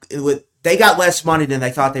think they got less money than they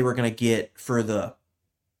thought they were going to get for the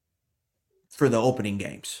opening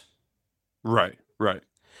games. Right.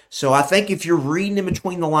 So I think if you're reading in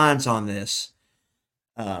between the lines on this,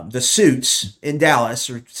 the suits in Dallas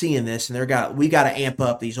are seeing this, and we got to amp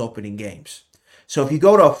up these opening games. So if you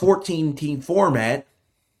go to a 14-team format,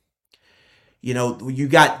 you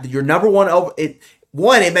got your number one over it.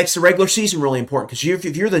 One, it makes the regular season really important because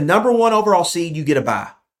if you're the number one overall seed, you get a bye.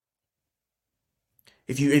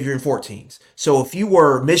 If you're in 14s, so if you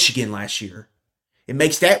were Michigan last year, it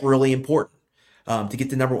makes that really important to get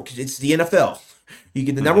the number one because it's the NFL. You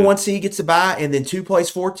get the number one seed gets a bye, and then 2 plays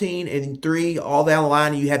 14, and 3 all down the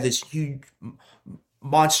line, and you have this huge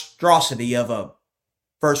monstrosity of a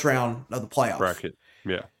first round of the playoff bracket.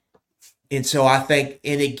 Yeah. And so I think,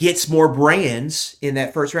 and it gets more brands in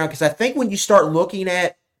that first round because I think when you start looking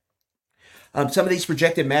at some of these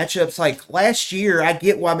projected matchups, like last year, I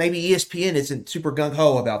get why maybe ESPN isn't super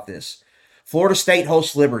gung-ho about this. Florida State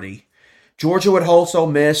hosts Liberty. Georgia would host Ole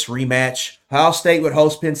Miss, rematch. Ohio State would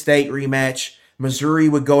host Penn State, rematch. Missouri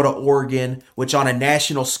would go to Oregon, which on a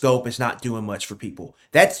national scope is not doing much for people.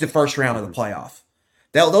 That's the first round of the playoff.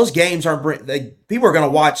 Those games aren't people are going to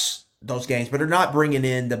watch those games, but they're not bringing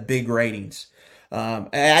in the big ratings.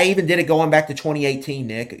 I even did it going back to 2018,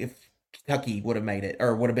 Nick. If Kentucky would have made it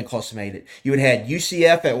or would have been close to made it, you would have had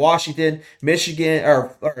UCF at Washington, Michigan,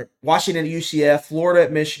 or Washington at UCF, Florida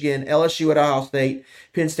at Michigan, LSU at Ohio State,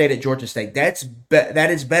 Penn State at Georgia State. That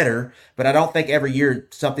is better, but I don't think every year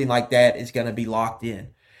something like that is going to be locked in.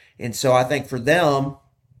 And so I think for them,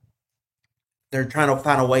 they're trying to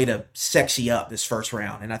find a way to sexy up this first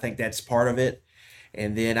round, and I think that's part of it.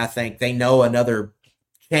 And then I think they know another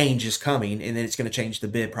change is coming, and then it's going to change the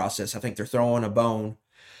bid process. I think they're throwing a bone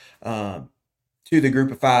to the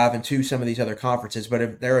Group of Five and to some of these other conferences,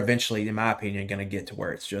 but they're eventually, in my opinion, going to get to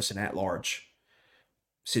where it's just an at-large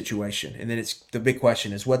situation. And then the big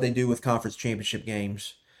question is what they do with conference championship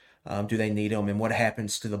games. Do they need them, and what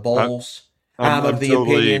happens to the bowls? I'm of the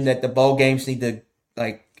opinion that the bowl games need to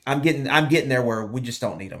I'm getting there where we just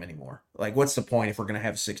don't need them anymore. What's the point if we're going to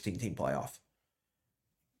have a 16-team playoff?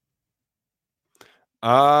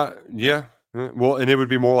 Yeah. Well, and it would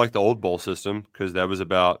be more like the old bowl system because that was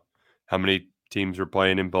about how many teams were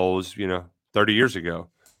playing in bowls, 30 years ago.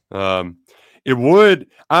 It would.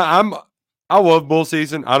 I love bowl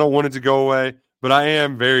season. I don't want it to go away, but I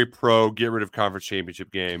am very pro get rid of conference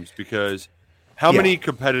championship games because how many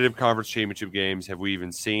competitive conference championship games have we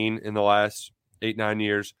even seen in the last 8-9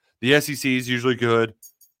 years? The SEC is usually good,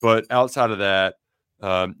 but outside of that,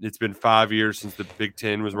 it's been 5 years since the Big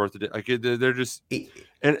Ten was worth it. They're just,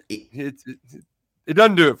 and it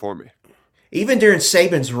doesn't do it for me. Even during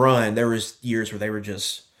Saban's run, there was years where they were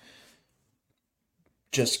just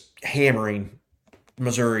hammering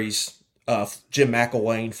Missouri's, Jim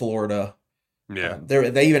McElwain, Florida. Yeah,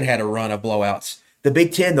 they even had a run of blowouts. The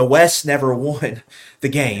Big Ten, the West never won the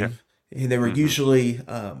game, and they were usually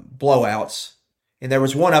blowouts. And there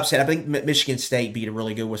was one upset. I think Michigan State beat a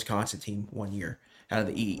really good Wisconsin team one year out of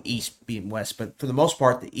the East beating West. But for the most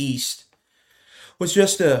part, the East was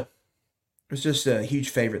just a huge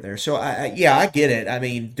favorite there. So I get it. I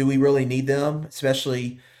mean, do we really need them?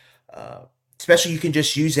 Especially you can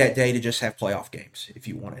just use that day to just have playoff games if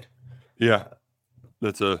you wanted. Yeah,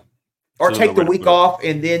 or take the week off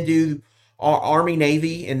and then do Army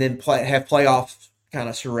Navy and then have playoffs kind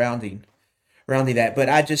of surrounding that. But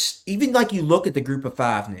I just, even you look at the Group of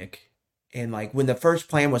Five, Nick, and when the first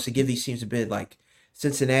plan was to give these teams a bid,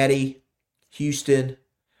 Cincinnati, Houston,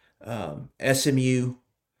 SMU,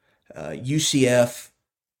 UCF,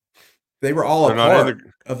 They were all They're not in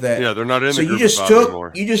part of that. Yeah, they're not in So the you group of just five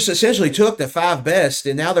anymore. you just essentially took the 5 best,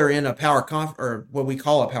 and now they're in a power or what we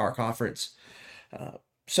call a power conference.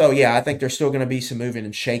 So yeah, I think there's still going to be some moving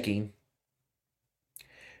and shaking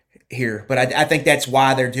here, but I think that's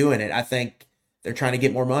why they're doing it. I think they're trying to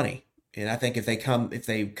get more money, and I think if they come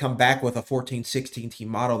back with a 14-16 team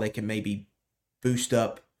model, they can maybe boost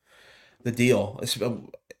up the deal.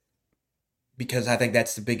 Because I think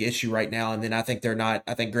that's the big issue right now. And then I think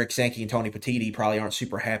I think Greg Sankey and Tony Petitti probably aren't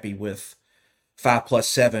super happy with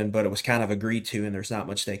 5+7, but it was kind of agreed to, and there's not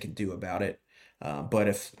much they can do about it. But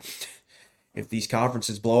if these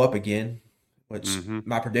conferences blow up again, which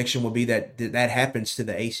my prediction would be that happens to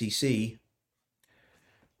the ACC,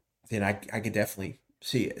 then I could definitely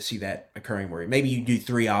see that occurring where maybe you do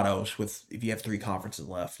 3 autos if you have 3 conferences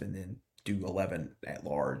left, and then do 11 at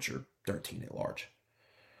large or 13 at large.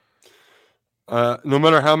 No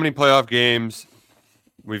matter how many playoff games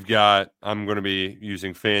we've got, I'm going to be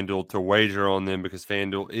using FanDuel to wager on them because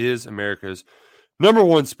FanDuel is America's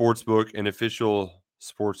 #1 sports book and official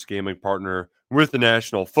sports gambling partner with the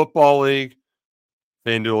National Football League.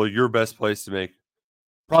 FanDuel, your best place to make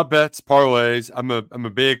prop bets, parlays. I'm a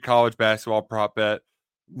big college basketball prop bet.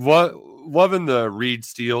 Loving the Reed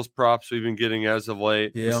Steals props we've been getting as of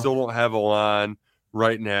late. Yeah. We still don't have a line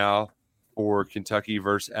right now for Kentucky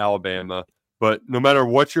versus Alabama. But no matter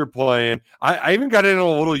what you're playing, I even got in a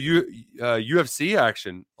little UFC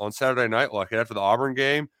action on Saturday night, like after the Auburn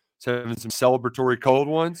game, so having some celebratory cold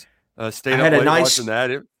ones. Stayed up late watching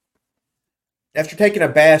that. After taking a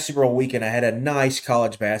bad Super Bowl weekend, I had a nice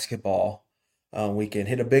college basketball weekend.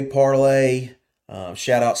 Hit a big parlay.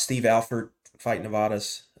 Shout out Steve Alford, Fight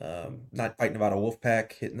Nevada's, not Fight Nevada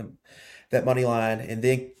Wolfpack, hitting that money line. And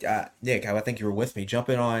then Nick, I think you were with me,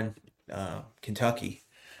 jumping on Kentucky.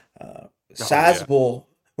 Sizable.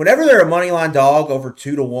 Yeah. Whenever they're a money line dog over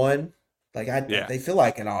 2-1, they feel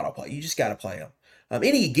like an auto play. You just got to play them.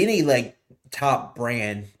 Any like top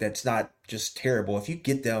brand that's not just terrible. If you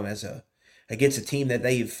get them against a team that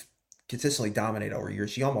they've consistently dominated over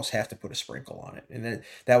years, you almost have to put a sprinkle on it. And then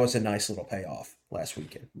that was a nice little payoff last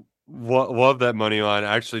weekend. Love that money line.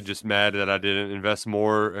 Actually, just mad that I didn't invest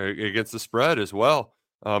more against the spread as well.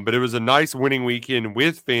 But it was a nice winning weekend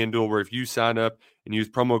with FanDuel, where if you sign up and use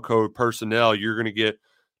promo code personnel, you're going to get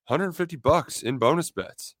 $150 in bonus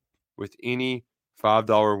bets with any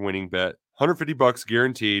 $5 winning bet. $150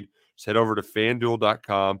 guaranteed. Just head over to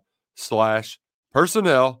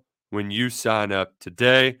FanDuel.com/personnel when you sign up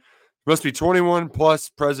today. You must be 21 plus,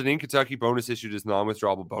 present in Kentucky. Bonus issued as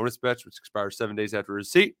non-withdrawable bonus bets, which expires 7 days after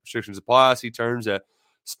receipt. Restrictions apply. See terms at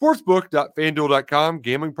sportsbook.fanduel.com.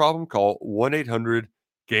 Gambling problem? Call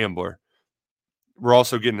 1-800-GAMBLER. We're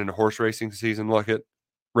also getting into horse racing season. Look at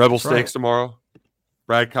Rebel Stakes tomorrow.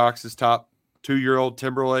 Brad Cox's top 2-year-old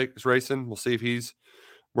Timberlake is racing. We'll see if he's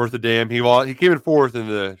worth a damn. He came in 4th in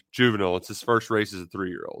the juvenile. It's his first race as a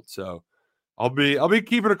 3-year-old. So I'll be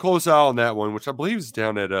keeping a close eye on that one, which I believe is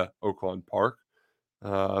down at Oaklawn Park.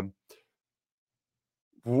 A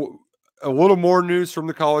little more news from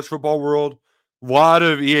the college football world. A lot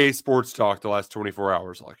of EA Sports talk the last 24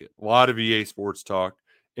 hours, like it. A lot of EA Sports talk,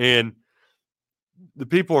 and the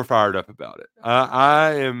people are fired up about it.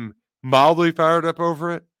 I am mildly fired up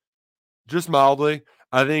over it, just mildly.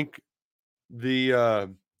 I think it's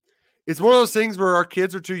one of those things where our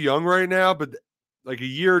kids are too young right now, but like a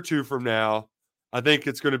year or two from now, I think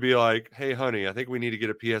it's going to be like, hey, honey, I think we need to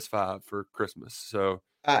get a PS5 for Christmas. So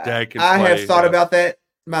Dad can play. I have thought about that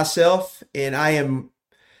myself, and I am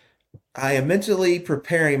mentally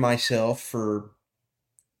preparing myself for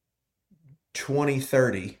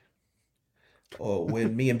 2030.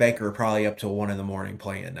 When me and Baker are probably up till 1 a.m.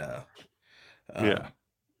 playing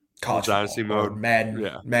college Dynasty mode,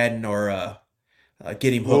 Madden, or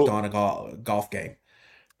get him hooked on a golf game.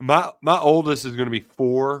 My oldest is going to be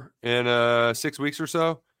 4 in 6 weeks or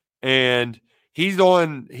so, and he's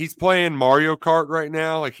playing Mario Kart right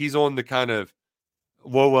now. Like, he's on the kind of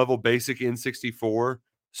low level basic N64.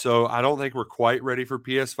 So I don't think we're quite ready for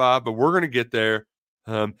PS5, but we're going to get there.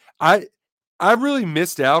 I really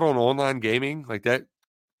missed out on online gaming like that.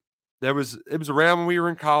 It was around when we were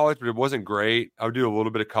in college, but it wasn't great. I would do a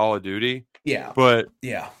little bit of Call of Duty. Yeah. But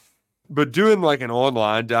doing like an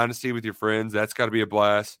online Dynasty with your friends, that's got to be a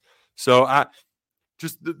blast. So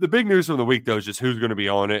the big news from the week, though, is just who's going to be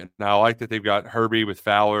on it. And I like that they've got Herbie with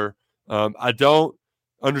Fowler. I don't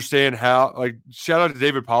understand how, like, shout out to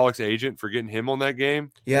David Pollock's agent for getting him on that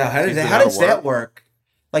game. Yeah. How does that work?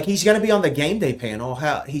 Like, he's going to be on the game day panel.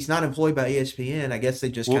 He's not employed by ESPN. I guess they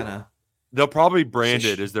just kind of. They'll probably brand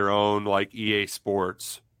it as their own, like, EA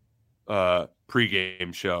Sports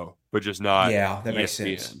pregame show, but just not. Yeah, that ESPN. makes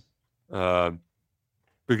sense. Because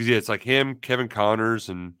it's like him, Kevin Connors,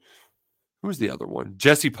 and who's the other one?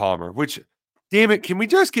 Jesse Palmer. Which, damn it, can we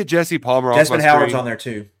just get Jesse Palmer off my Desmond Howard's screen? on there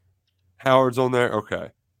too. Howard's on there,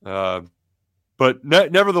 okay. But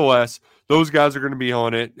nevertheless, those guys are going to be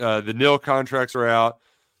on it. The nil contracts are out.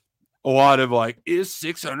 A lot of like, is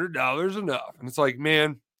 $600 enough? And it's like,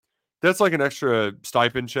 man, that's like an extra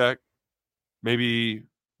stipend check. Maybe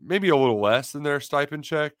a little less than their stipend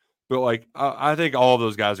check. But like, I think all of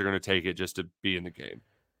those guys are going to take it just to be in the game.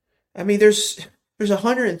 I mean, there's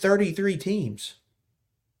 133 teams.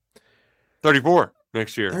 34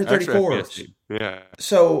 next year. 134. Yeah.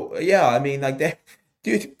 So yeah, I mean, like that.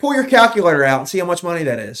 Dude, pull your calculator out and see how much money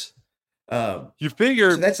that is. You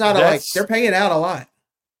figure so that's not like they're paying out a lot.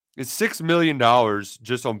 It's $6 million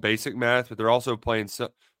just on basic math, but they're also playing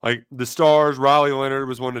like the Stars. Riley Leonard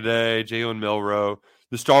was one today. Jalen Milroe.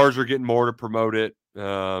 The Stars are getting more to promote it.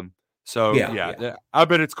 So yeah, I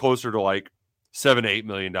bet it's closer to like $7-8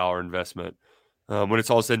 million investment when it's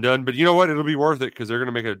all said and done. But you know what? It'll be worth it because they're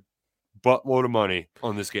going to make a buttload of money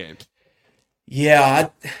on this game. Yeah,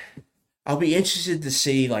 I'll be interested to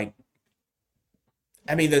see, like,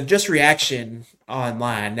 I mean, the just reaction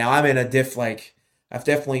online. Now, I'm in a I've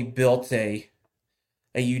definitely built a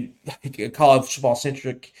college football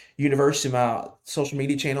centric universe in my social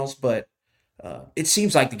media channels, but it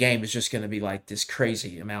seems like the game is just going to be like this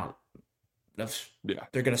crazy amount of. Yeah,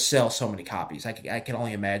 they're going to sell so many copies. I can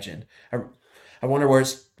only imagine. I wonder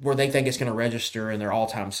where they think it's going to register in their all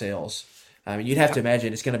time sales. I mean, you'd have to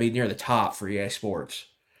imagine it's going to be near the top for EA Sports,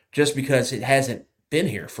 just because it hasn't been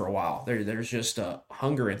here for a while. There's just a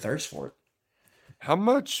hunger and thirst for it. How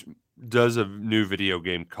much does a new video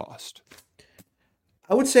game cost?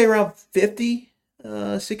 I would say around $50,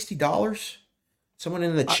 $60. Someone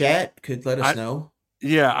in the chat could let us know.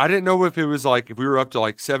 Yeah, I didn't know if it was like if we were up to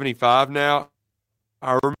like 75 now.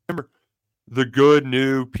 I remember the good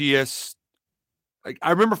new PS. Like I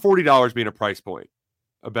remember $40 being a price point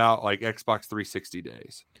about like Xbox 360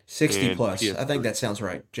 days. 60 plus. PS3. I think that sounds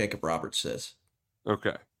right. Jacob Roberts says.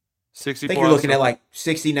 Okay. 60 I think plus, you're looking at like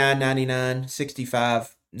 $69.99,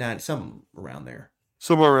 $65.90, something around there.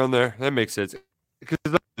 Somewhere around there. That makes sense. Because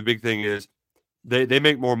the big thing is they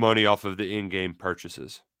make more money off of the in-game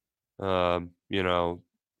purchases. What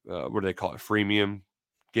do they call it? Freemium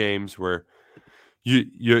games where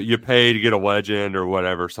you pay to get a legend or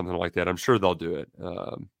whatever, something like that. I'm sure they'll do it.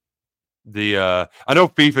 I know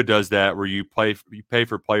FIFA does that where you pay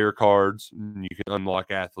for player cards and you can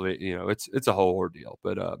unlock athlete. It's a whole ordeal.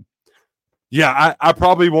 But I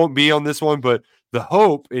probably won't be on this one. But the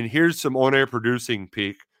hope, and here's some on-air producing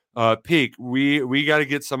peak. We got to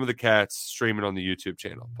get some of the cats streaming on the YouTube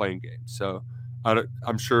channel playing games. So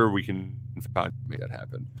I'm sure we can make that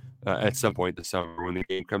happen at some point this summer when the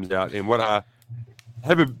game comes out. And what I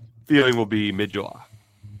have a feeling will be mid-July.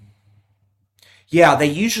 Yeah,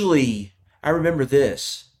 I remember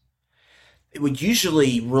this. It would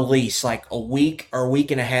usually release like a week or a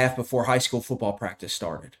week and a half before high school football practice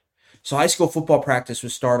started. So high school football practice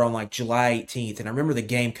would start on like July 18th. And I remember the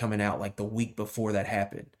game coming out like the week before that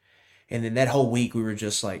happened. And then that whole week we were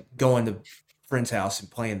just like going to friend's house and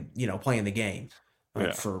playing the game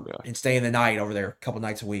and staying the night over there a couple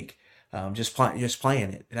nights a week. Just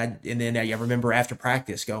playing it. And then I remember after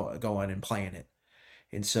practice going and playing it.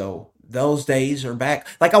 And so those days are back.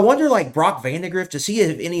 Like I wonder, like Brock Vandegrift, does he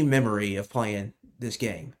have any memory of playing this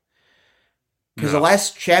game? Because the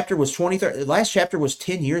last chapter was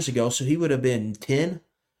 10 years ago, so he would have been 10.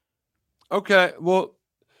 Okay, well,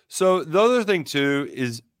 so the other thing too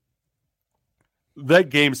is that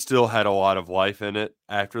game still had a lot of life in it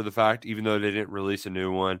after the fact, even though they didn't release a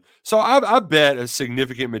new one. So I bet a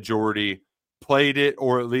significant majority played it,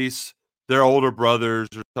 or at least their older brothers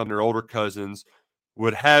or some of their older cousins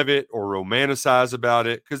would have it or romanticize about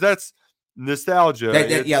it, because that's nostalgia. That's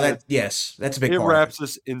a big part. It wraps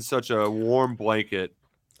us in such a warm blanket.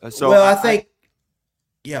 I think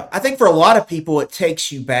for a lot of people, it takes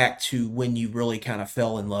you back to when you really kind of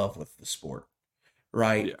fell in love with the sport,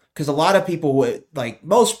 right? Because a lot of people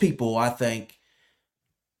most people, I think,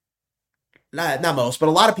 not most, but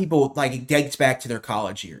a lot of people, like, it dates back to their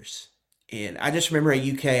college years. And I just remember at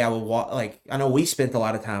UK, I would walk, I know we spent a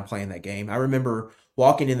lot of time playing that game. I remember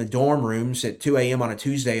walking in the dorm rooms at 2 a.m. on a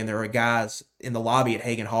Tuesday, and there were guys in the lobby at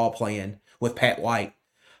Hagen Hall playing with Pat White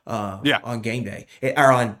on game day, or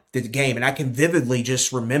on the game. And I can vividly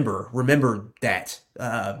just remember that.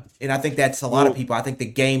 And I think that's a lot of people. I think the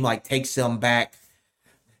game takes them back.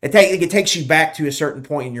 It takes you back to a certain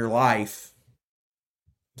point in your life.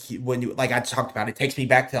 When you, like I talked about, it takes me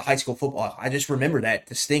back to high school football. I just remember that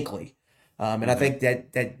distinctly. And I think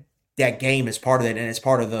that that game is part of it, and it's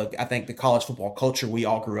part of I think the college football culture we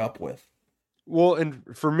all grew up with. Well, and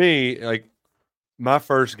for me, like my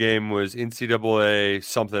first game was NCAA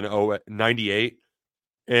something 98,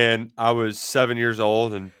 and I was 7 years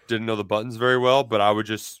old and didn't know the buttons very well, but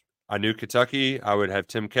I knew Kentucky. I would have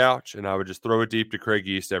Tim Couch, and I would just throw it deep to Craig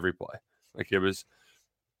East every play. Like it was.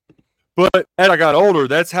 But as I got older,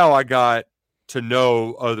 that's how I got to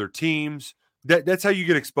know other teams. That's how you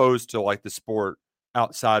get exposed to like the sport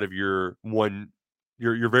outside of your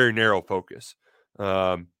very narrow focus.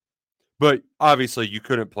 But obviously you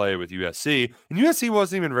couldn't play with USC, and USC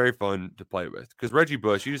wasn't even very fun to play with because Reggie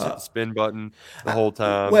Bush, you just hit the spin button the whole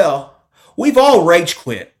time. Well, we've all rage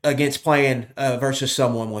quit against playing versus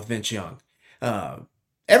someone with Vince Young.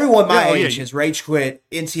 Everyone my age has rage quit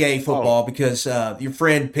NCAA football because your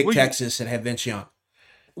friend picked Texas and had Vince Young.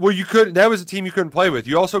 Well, you couldn't. That was a team you couldn't play with.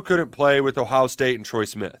 You also couldn't play with Ohio State and Troy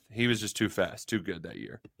Smith. He was just too fast, too good that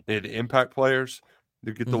year. They had impact players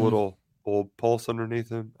to get the little pulse underneath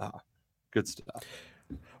him. Good stuff.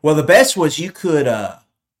 Well, the best was you could,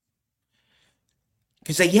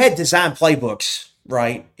 because they had design playbooks,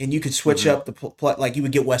 right? And you could switch up the play, like you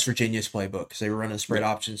would get West Virginia's playbook because they were running spread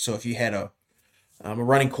options. So if you had a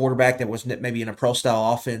running quarterback that was maybe in a pro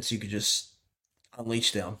style offense, you could just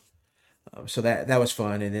unleash them. So that was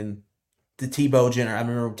fun. And then the Tebow I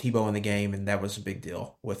remember Tebow in the game, and that was a big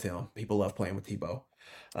deal with him. People love playing with Tebow.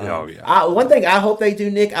 One thing I hope they do,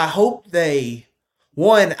 Nick, I hope the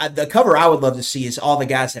cover I would love to see is all the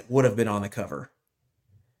guys that would have been on the cover.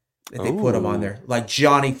 That they put them on there. Like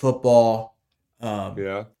Johnny Football,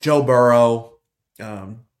 Joe Burrow.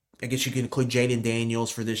 I guess you can include Jaden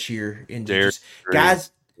Daniels for this year. And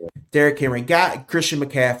Derrick Henry, Christian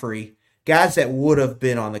McCaffrey, guys that would have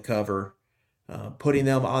been on the cover, putting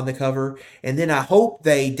them on the cover. And then I hope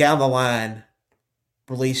they, down the line,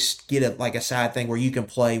 get a side thing where you can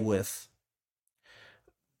play with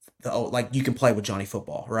you can play with Johnny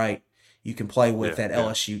Football, right? You can play with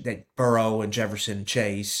LSU, that Burrow and Jefferson and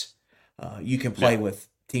Chase. You can play with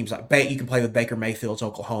teams you can play with Baker Mayfield's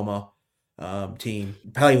Oklahoma team.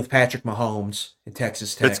 Play with Patrick Mahomes in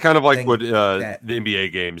Texas Tech. It's kind of like what the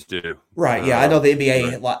NBA games do. Right, yeah. I know the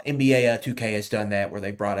NBA 2K has done that where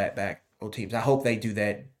they brought that back old teams. I hope they do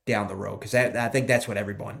that down the road because I think that's what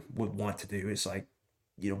everyone would want to do is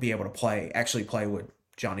be able to actually play with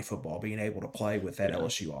Johnny Football, being able to play with that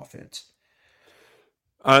LSU offense.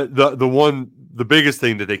 The biggest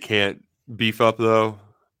thing that they can't beef up though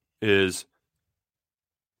is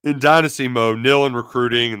in dynasty mode, nil in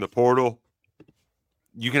recruiting and the portal.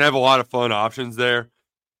 You can have a lot of fun options there.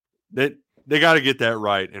 They got to get that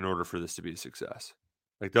right in order for this to be a success.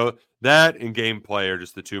 Like that and gameplay are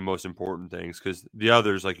just the two most important things because the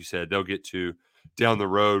others, like you said, they'll get to down the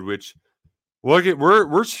road, which.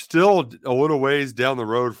 We're still a little ways down the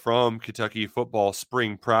road from Kentucky football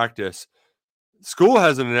spring practice. School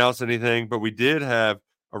hasn't announced anything, but we did have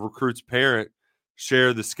a recruit's parent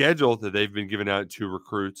share the schedule that they've been giving out to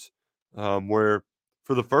recruits, where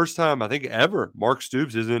for the first time, I think ever, Mark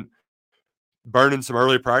Stoops isn't burning some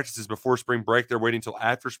early practices before spring break. They're waiting until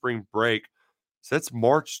after spring break. So that's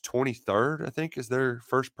March 23rd, I think, is their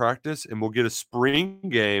first practice, and we'll get a spring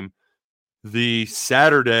game the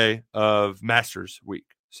Saturday of Masters Week.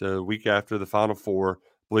 So the week after the Final Four. I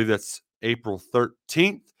believe that's April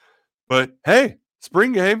 13th. But hey,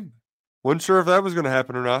 spring game. Wasn't sure if that was going to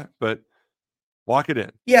happen or not, but lock it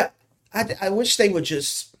in. Yeah. I wish they would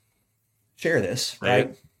just share this,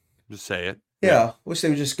 right? Just say it. Yeah. Wish they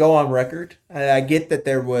would just go on record. I get that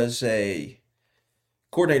there was a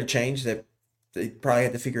coordinator change that they probably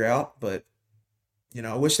had to figure out, but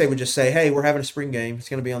I wish they would just say, hey, we're having a spring game. It's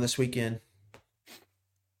going to be on this weekend.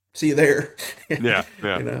 See you there. Yeah.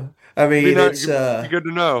 I mean, it's good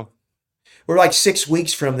to know. We're like 6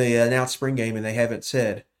 weeks from the announced spring game, and they haven't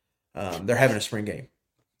said they're having a spring game.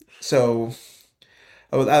 So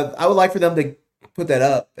I would like for them to put that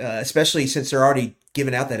up, especially since they're already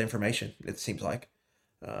giving out that information. It seems like.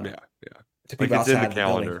 To people it's outside in the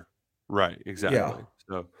calendar, building. Right? Exactly. Yeah.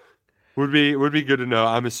 So would be good to know.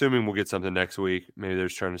 I'm assuming we'll get something next week. Maybe they're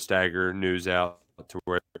just trying to stagger news out to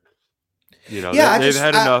where. They've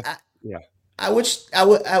had enough. I wish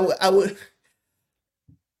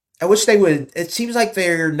they would. It seems like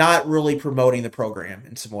they're not really promoting the program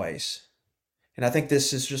in some ways, and I think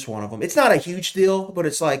this is just one of them. It's not a huge deal, but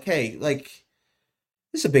it's like, hey, this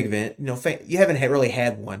is a big event. You haven't really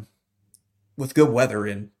had one with good weather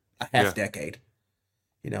in a half decade.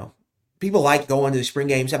 People like going to the spring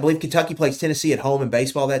games. I believe Kentucky plays Tennessee at home in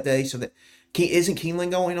baseball that day, so that isn't Keeneland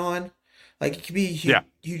going on. It could be a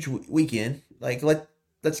huge weekend.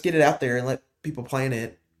 Let's get it out there and let people plan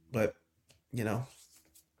it. But,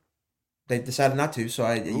 they decided not to. So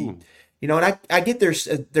Ooh. and I get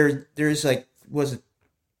there's like was a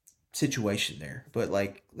situation there, but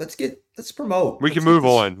like let's promote. We Let's can get move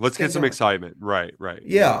this on. Let's thing get some going. excitement. Right.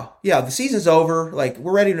 Yeah. The season's over. Like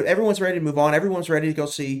everyone's ready to move on. Everyone's ready to go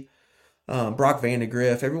see Brock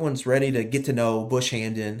Vandegrift. Everyone's ready to get to know Bush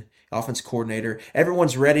Hamdan, offense coordinator.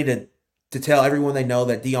 Everyone's ready to tell everyone they know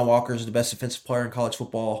that Deion Walker is the best defensive player in college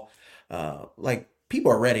football. Like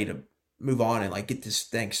people are ready to move on and like get this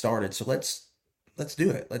thing started. So let's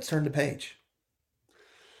do it. Let's turn the page.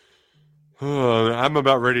 I'm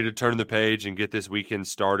about ready to turn the page and get this weekend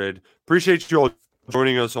started. Appreciate you all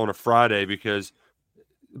joining us on a Friday because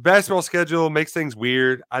basketball schedule makes things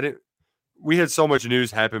weird. We had so much news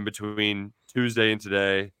happen between Tuesday and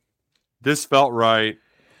today. This felt right.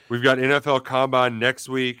 We've got NFL Combine next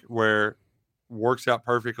week where works out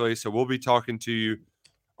perfectly. So we'll be talking to you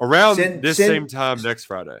around same time next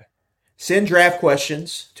Friday. Send draft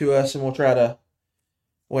questions to us and we'll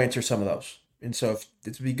answer some of those. And so it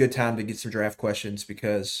would be a good time to get some draft questions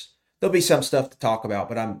because there'll be some stuff to talk about.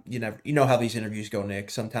 But you know how these interviews go,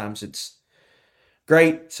 Nick. Sometimes it's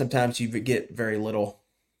great. Sometimes you get very little.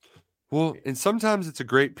 Well, and sometimes it's a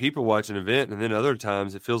great people watching event, and then other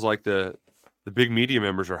times it feels like the big media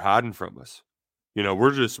members are hiding from us.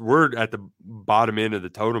 We're at the bottom end of the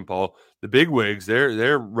totem pole. The big wigs,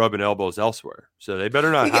 they're rubbing elbows elsewhere, so they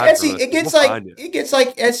better not hide from us. It gets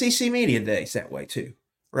like SEC media days that way too,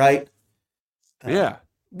 right? Yeah.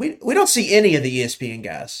 We don't see any of the ESPN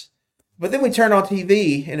guys, but then we turn on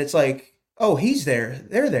TV and it's like, oh, he's there,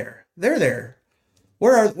 they're there.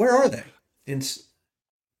 Where are they? And so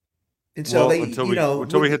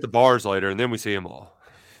until we hit the bars later, and then we see them all.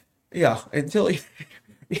 Yeah, until well,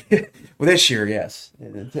 this year, yes.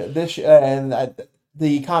 The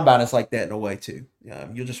combine is like that in a way too.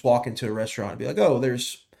 You'll just walk into a restaurant and be like, oh,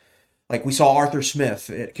 there's like we saw Arthur Smith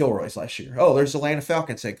at Kilroy's last year. Oh, there's the Atlanta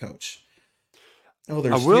Falcons head coach. Oh,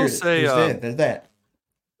 there's that.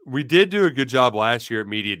 We did do a good job last year at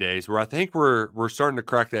Media Days, where I think we're starting to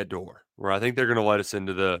crack that door. Where I think they're going to let us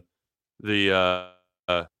into the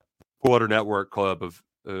Quarter Network Club of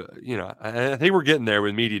I think we're getting there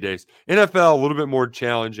with Media Days. NFL a little bit more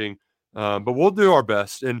challenging, but we'll do our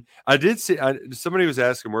best. And I did see somebody was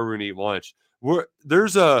asking where we're going to eat lunch.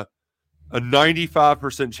 There's a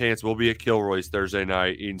 95% chance we'll be at Kilroy's Thursday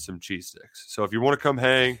night eating some cheese sticks. So if you want to come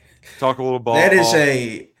hang, talk a little ball. That is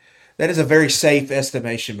a very safe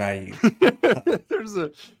estimation by you. There's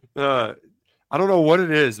I don't know what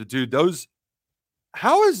it is, but dude,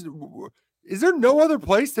 is there no other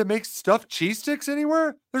place that makes stuffed cheese sticks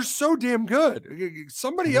anywhere? They're so damn good.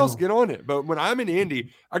 Somebody else get on it. But when I'm in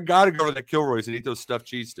Indy, I got to go to that Kilroy's and eat those stuffed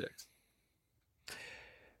cheese sticks.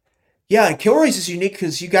 Yeah, and Kilroy's is unique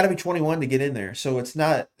because you got to be 21 to get in there. So I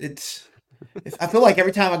feel like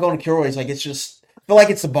every time I go to Kilroy's, like I feel like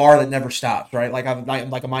it's the bar that never stops, right? Like I'm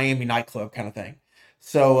like a Miami nightclub kind of thing.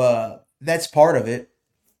 So that's part of it.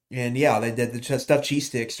 And yeah, they did the stuffed cheese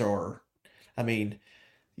sticks,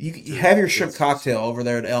 you have your shrimp cocktail over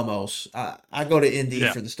there at Elmo's. I go to Indy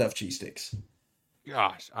for the stuffed cheese sticks.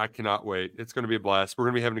 Gosh, I cannot wait. It's going to be a blast. We're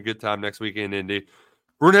going to be having a good time next weekend in Indy.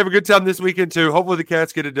 We're going to have a good time this weekend, too. Hopefully the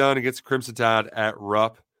Cats get it done against the Crimson Tide at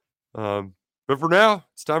Rupp. But for now,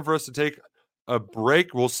 it's time for us to take a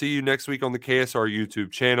break. We'll see you next week on the KSR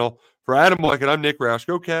YouTube channel. For Adam Blackett, I'm Nick Roush.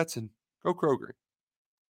 Go Cats and go Kroger.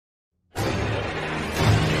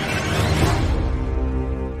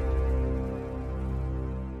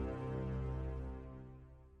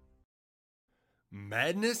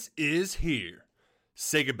 Madness is here.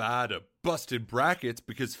 Say goodbye to busted brackets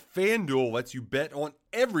because FanDuel lets you bet on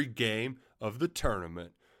every game of the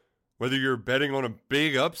tournament. Whether you're betting on a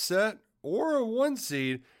big upset or a 1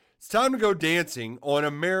 seed, it's time to go dancing on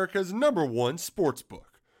America's #1 sportsbook.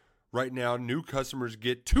 Right now, new customers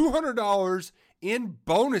get $200 in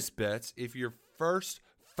bonus bets if your first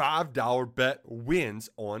 $5 bet wins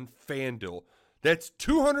on FanDuel. That's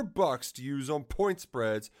 $200 to use on point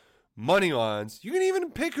spreads, money lines. You can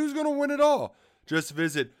even pick who's going to win it all. Just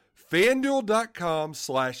visit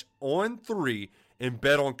FanDuel.com/on3 and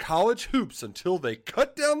bet on college hoops until they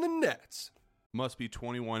cut down the nets. Must be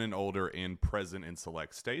 21 and older and present in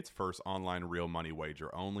select states. First online real money wager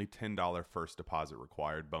only. $10 first deposit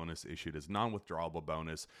required. Bonus issued as non-withdrawable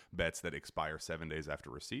bonus. Bets that expire 7 days after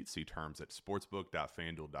receipt. See terms at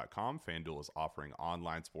sportsbook.fanduel.com. FanDuel is offering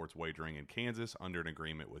online sports wagering in Kansas under an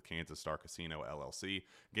agreement with Kansas Star Casino, LLC.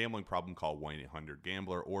 Gambling problem, call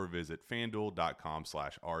 1-800-GAMBLER or visit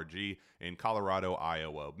fanduel.com/RG in Colorado,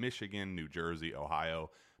 Iowa, Michigan, New Jersey, Ohio,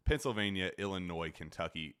 Pennsylvania, Illinois,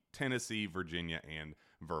 Kentucky, Tennessee, Virginia, and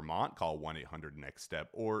Vermont. Call 1-800-NEXT-STEP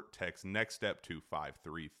or text NEXT STEP to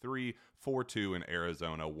 53342. In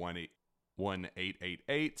Arizona,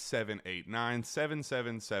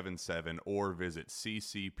 1-888-789-7777 or visit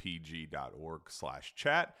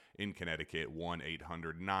ccpg.org/chat. In Connecticut,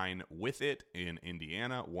 1-800-9-WITH-IT. In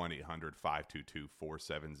Indiana,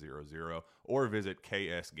 1-800-522-4700 or visit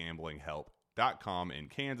ksgamblinghelp.com. In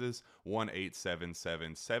Kansas,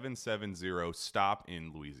 1-877-770-STOP.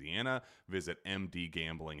 In Louisiana, visit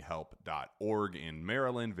mdgamblinghelp.org. In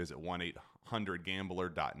Maryland, visit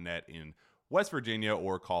 1-800-GAMBLER.net. In West Virginia,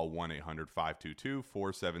 or call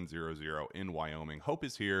 1-800-522-4700. In Wyoming, hope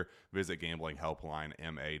is here. Visit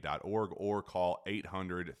gamblinghelplinema.org or call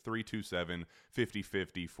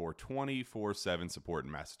 800-327-5050 for 24/7 support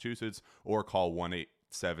in Massachusetts, or call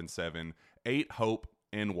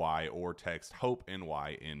 1-877-8-HOPE-NY or text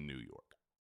HOPE-NY in New York.